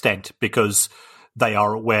to an extent, because they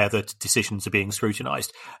are aware that decisions are being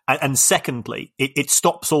scrutinised. And secondly, it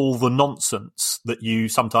stops all the nonsense that you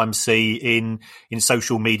sometimes see in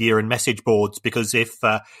social media and message boards, because if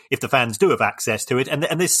the fans do have access to it, and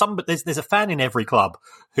there's a fan in every club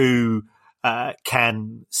who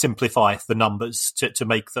can simplify the numbers to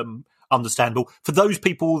make them understandable for those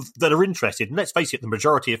people that are interested. And let's face it, the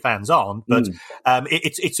majority of fans aren't, but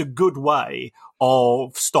it's a good way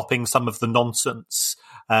of stopping some of the nonsense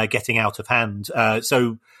getting out of hand.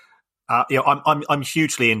 So I'm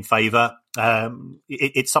hugely in favour.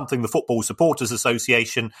 It's something the Football Supporters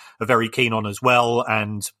Association are very keen on as well,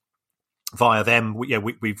 and via them,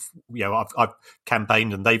 I've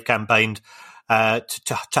campaigned and they've campaigned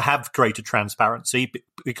to have greater transparency,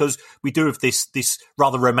 because we do have this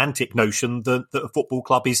rather romantic notion that a football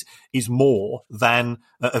club is more than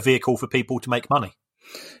a vehicle for people to make money.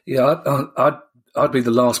 Yeah, I'd be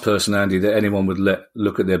the last person, Andy, that anyone would let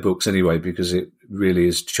look at their books anyway, because it really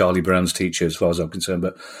is Charlie Brown's teacher as far as I'm concerned.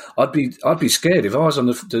 But I'd be scared if I was on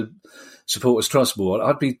the Supporters Trust board.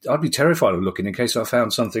 I'd be terrified of looking in case I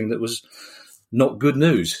found something that was not good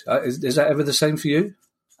news. Is that ever the same for you?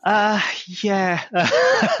 Yeah,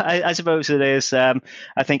 I suppose it is. I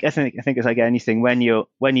think it's like anything. When you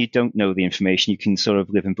don't know the information, you can sort of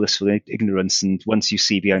live in blissful ignorance. And once you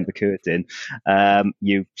see behind the curtain,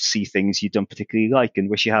 you see things you don't particularly like and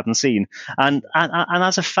wish you hadn't seen. And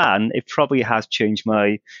as a fan, it probably has changed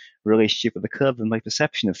my relationship with the club and my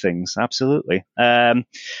perception of things. Absolutely. I'll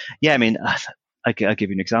give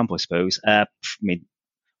you an example, I suppose.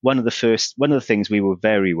 One of the things we were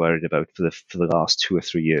very worried about for the last 2 or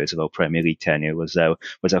 3 years of our Premier League tenure was our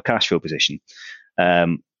cash flow position.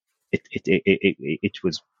 It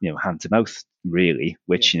was hand to mouth really,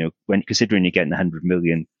 which when considering you're getting £100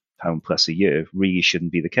 million £100 plus a year really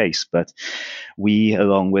shouldn't be the case. But we,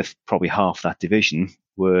 along with probably half that division,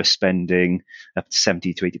 were spending up to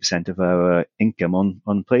 70 to 80% of our income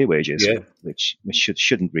on player wages, which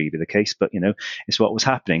shouldn't really be the case. But, it's what was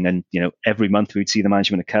happening. And, every month we'd see the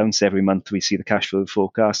management accounts, every month we'd see the cash flow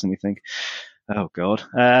forecast, and we think, oh God.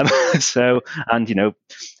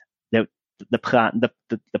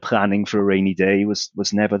 The planning for a rainy day was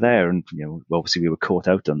never there, and obviously we were caught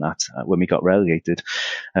out on that when we got relegated,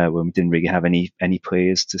 when we didn't really have any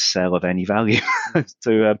players to sell of any value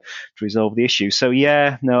to resolve the issue. So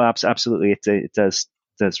absolutely, it does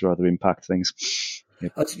rather impact things.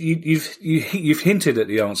 Yep. You've hinted at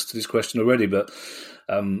the answer to this question already, but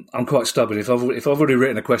I'm quite stubborn. If I've already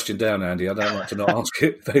written a question down, Andy, I don't like to not ask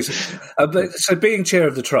it. Basically. So being chair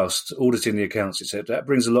of the trust, auditing the accounts, etc., that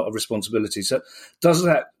brings a lot of responsibility. So does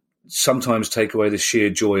that sometimes take away the sheer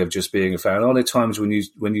joy of just being a fan? Are there times when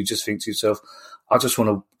you just think to yourself, I just want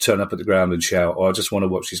to turn up at the ground and shout, or I just want to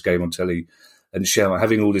watch this game on telly and shout?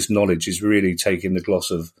 Having all this knowledge is really taking the gloss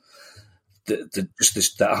of that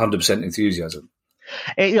 100% enthusiasm.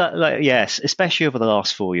 Yes, especially over the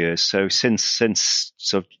last 4 years. So since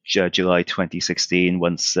sort of July 2016,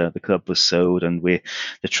 once the club was sold and the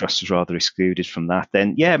trust was rather excluded from that,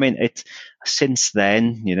 then since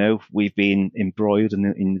then, we've been embroiled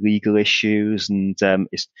in legal issues, and the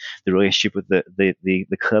relationship with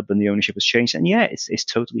the club and the ownership has changed. And it's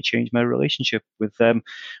totally changed my relationship with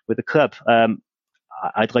the club.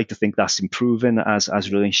 I'd like to think that's improving as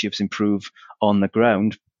relationships improve on the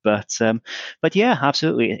ground. But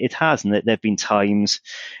absolutely, it has. And there have been times,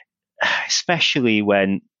 especially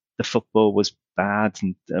when the football was bad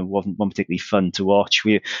and wasn't particularly fun to watch.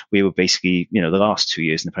 We were basically, the last 2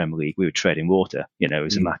 years in the Premier League, we were treading water. It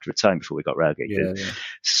was a matter of time before we got relegated. Yeah.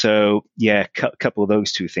 So couple of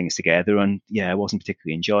those two things together, and I wasn't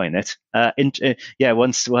particularly enjoying it.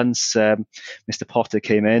 Once Mr. Potter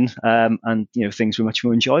came in, and things were much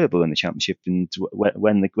more enjoyable in the Championship. And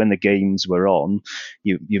when the games were on,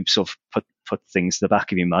 you sort of put things to the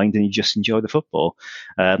back of your mind, and you just enjoy the football.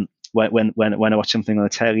 When I watch something on the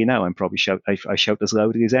telly now, I'm probably I shout as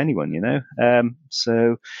loudly as anyone,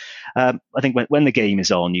 So I think when the game is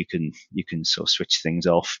on, you can sort of switch things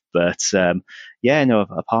off. But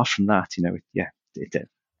apart from that,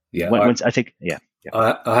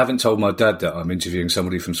 I haven't told my dad that I'm interviewing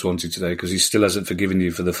somebody from Swansea today, because he still hasn't forgiven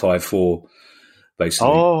you for the 5-4. Basically.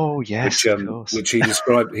 Oh yes, which he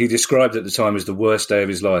described at the time as the worst day of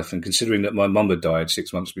his life. And considering that my mum had died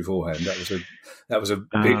 6 months beforehand, that was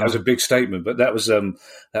a big statement. But that was a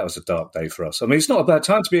dark day for us. I mean, it's not a bad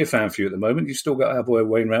time to be a fan for you at the moment. You've still got our boy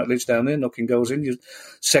Wayne Routledge down there knocking goals in. You're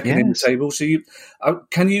second in the table. So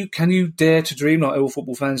can you dare to dream, like all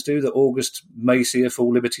football fans do, that August may see a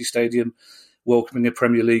full Liberty Stadium welcoming a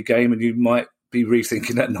Premier League game, and you might be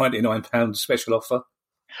rethinking that £99 special offer?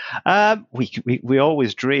 We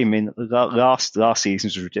always dream. In last season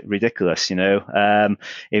was ridiculous. It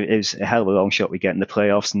was a hell of a long shot we get in the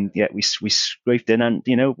playoffs, and yet we scraped in, and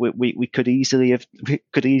we could easily have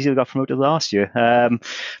got promoted last year.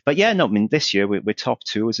 This year we're top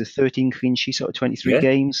two. It's a 13 clean sheets out of 23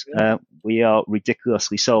 games. We are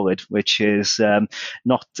ridiculously solid, which is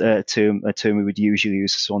not a term we would usually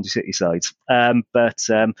use for Swansea City sides.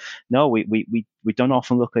 We don't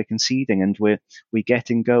often look like conceding, and we're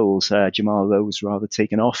getting goals. Jamal Lowe's rather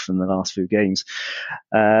taken off in the last few games.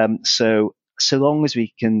 So long as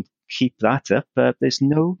we can keep that up, there's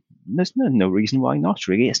no reason why not.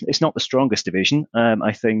 Really, it's not the strongest division.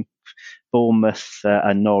 I think Bournemouth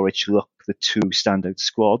and Norwich look the two standout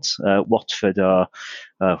squads. Watford are.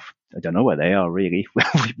 I don't know where they are really.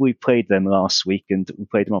 We played them last week, and we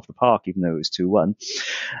played them off the park, even though it was 2-1.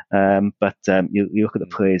 You look at the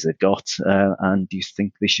players they've got, and you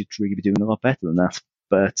think they should really be doing a lot better than that.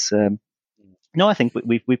 But no, I think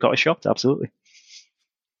we've got a shot, absolutely.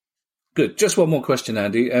 Good. Just one more question,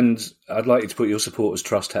 Andy, and I'd like you to put your supporters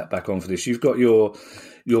trust hat back on for this. You've got your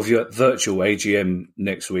virtual AGM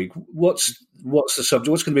next week. What's the subject?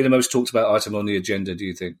 What's going to be the most talked about item on the agenda, do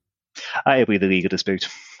you think? It'll be the legal dispute,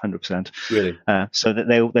 100%. Really? So that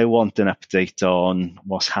they want an update on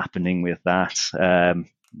what's happening with that.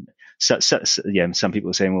 Some people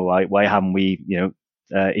are saying, well, why haven't we,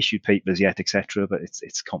 issued papers yet, etc. But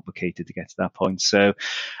it's complicated to get to that point. So,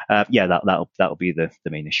 that'll be the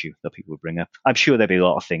main issue that people will bring up. I'm sure there'll be a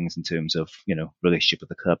lot of things in terms of, relationship with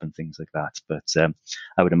the club and things like that. But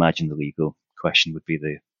I would imagine the legal question would be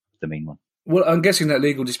the main one. Well, I'm guessing that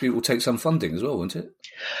legal dispute will take some funding as well, won't it?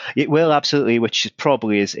 It will, absolutely, which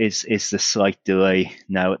probably is the slight delay.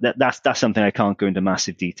 Now, that's something I can't go into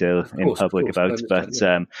massive detail in public about, but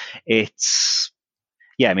it's,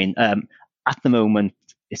 at the moment,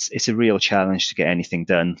 it's a real challenge to get anything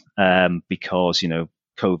done because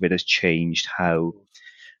COVID has changed how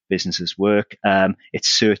businesses work. It's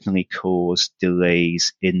certainly caused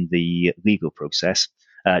delays in the legal process,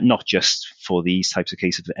 not just for these types of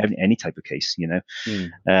cases, but any type of case, it's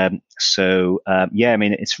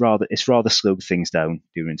rather slowed things down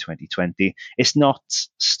during 2020. It's not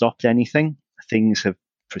stopped anything. Things have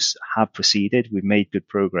proceeded. We've made good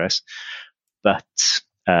progress, but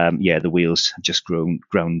the wheels have just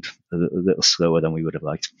ground a little slower than we would have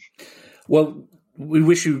liked. Well, we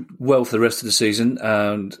wish you well for the rest of the season,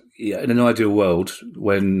 and in an ideal world,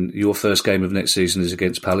 when your first game of next season is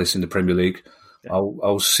against Palace in the Premier League,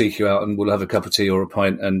 I'll seek you out and we'll have a cup of tea or a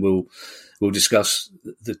pint, and we'll discuss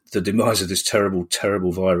the demise of this terrible,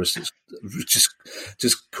 terrible virus that's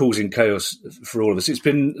just causing chaos for all of us. It's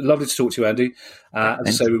been lovely to talk to you, Andy. As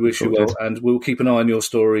I say, we wish you well, and we'll keep an eye on your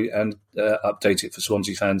story and update it for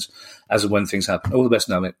Swansea fans as and when things happen. All the best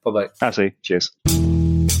now, mate. Bye-bye. Absolutely. Cheers.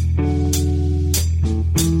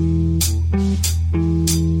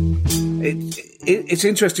 It's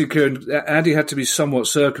interesting, Kieran. Andy had to be somewhat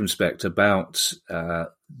circumspect about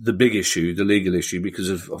the big issue, the legal issue, because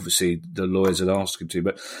of obviously the lawyers had asked him to.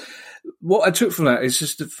 But what I took from that is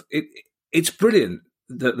just it's brilliant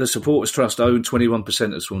that the Supporters Trust own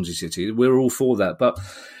 21% of Swansea City. We're all for that, but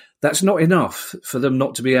that's not enough for them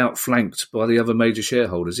not to be outflanked by the other major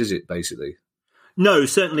shareholders, is it? Basically. No,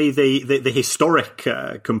 certainly the historic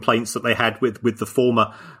complaints that they had with the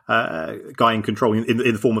former guy in control in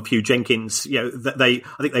the form of Hugh Jenkins, I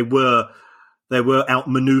think they were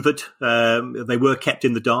outmanoeuvred. They were kept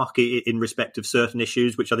in the dark in respect of certain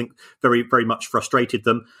issues, which I think very, very much frustrated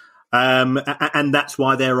them. And that's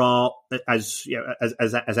why there are, as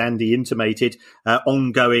Andy intimated,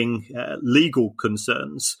 ongoing legal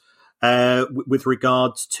concerns with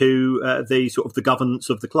regards to the sort of the governance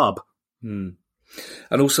of the club. And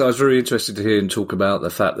also, I was very interested to hear him talk about the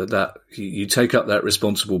fact that you take up that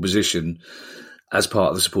responsible position as part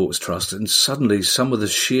of the Supporters Trust, and suddenly some of the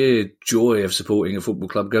sheer joy of supporting a football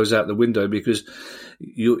club goes out the window because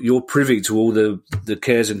you're privy to all the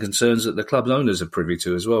cares and concerns that the club owners are privy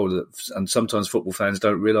to as well. And sometimes football fans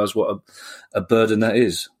don't realise what a burden that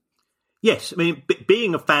is. Yes, I mean,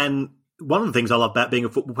 being a fan, one of the things I love about being a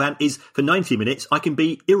football fan is for 90 minutes I can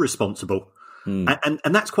be irresponsible. And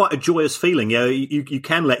that's quite a joyous feeling. You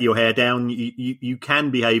can let your hair down. You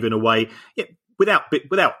can behave in a way without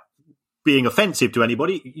being offensive to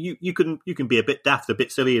anybody. You can be a bit daft, a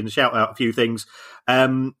bit silly, and shout out a few things.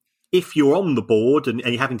 If you're on the board and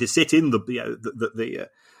you're having to sit in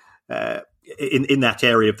in that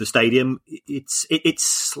area of the stadium, it's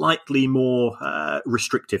slightly more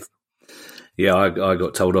restrictive. Yeah, I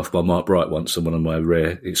got told off by Mark Bright once on one of my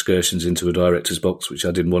rare excursions into a director's box, which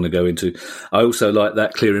I didn't want to go into. I also like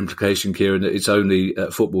that clear implication, Kieran, that it's only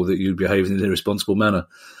at football that you behave in an irresponsible manner.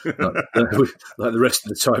 Like the rest of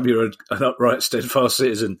the time, you're an upright, steadfast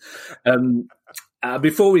citizen.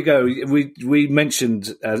 Before we go, we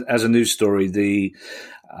mentioned as a news story the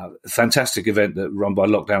fantastic event that run by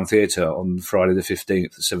Lockdown Theatre on Friday the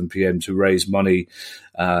 15th at 7 p.m. to raise money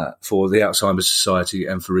for the Alzheimer's Society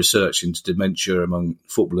and for research into dementia among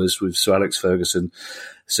footballers with Sir Alex Ferguson,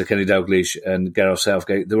 Sir Kenny Dalglish and Gareth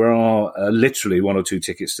Southgate. There are literally 1 or 2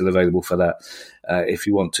 tickets still available for that if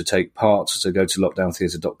you want to take part. So go to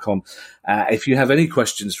lockdowntheatre.com. If you have any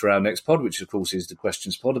questions for our next pod, which of course is the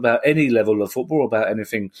Questions Pod, about any level of football, about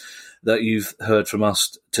anything that you've heard from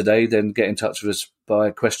us today, then get in touch with us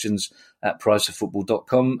by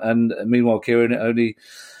questions@priceoffootball.com. And meanwhile, Kieran, it only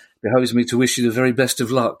behoves me to wish you the very best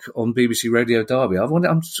of luck on BBC Radio Derby. I'm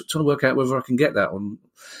trying to work out whether I can get that on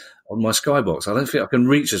my Skybox. I don't think I can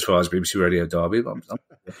reach as far as BBC Radio Derby. But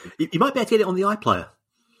you might be able to get it on the iPlayer.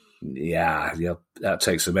 Yeah, that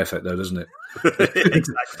takes some effort, though, doesn't it?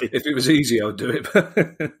 Exactly. If it was easy, I'd do it.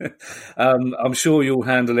 I'm sure you'll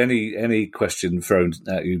handle any question thrown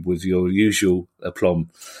at you with your usual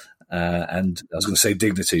aplomb. And I was going to say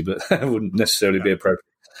dignity, but that wouldn't necessarily be appropriate.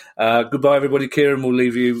 Goodbye, everybody. Kieran will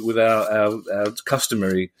leave you with our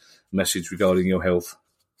customary message regarding your health.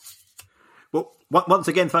 Well, once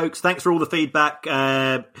again, folks, thanks for all the feedback.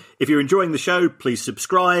 If you're enjoying the show, please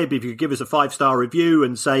subscribe. If you could give us a 5-star review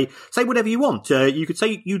and say whatever you want. You could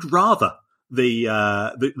say you'd rather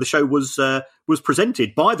the show was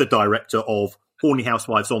presented by the director of Horny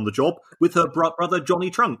Housewives on the Job with her brother Johnny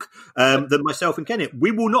Trunk than myself and Kenneth.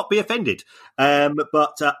 We will not be offended.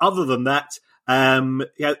 But other than that,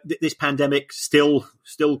 this pandemic still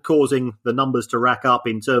causing the numbers to rack up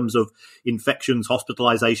in terms of infections,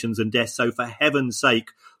 hospitalizations and deaths. So for heaven's sake,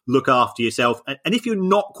 look after yourself. And if you're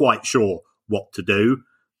not quite sure what to do,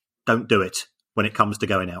 don't do it when it comes to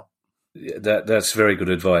going out. That's very good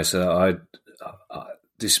advice.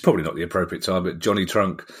 This is probably not the appropriate time, but Johnny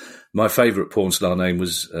Trunk, my favourite porn star name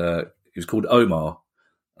was he was called Omar,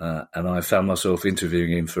 and I found myself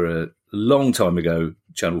interviewing him for a long time ago,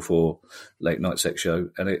 Channel 4 late night sex show,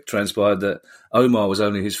 and it transpired that Omar was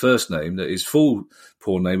only his first name, that his full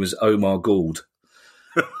porn name was Omar Gould,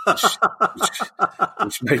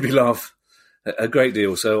 which made me laugh a great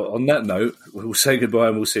deal. So on that note, we'll say goodbye,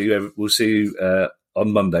 and we'll see you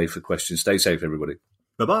on Monday for questions. Stay safe, everybody.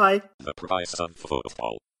 Bye-bye. The price of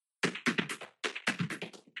football.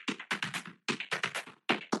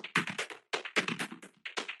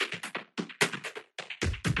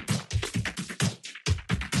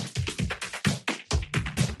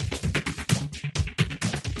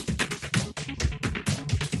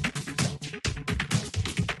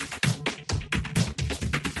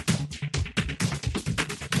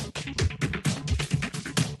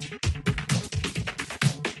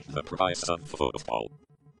 The price of football.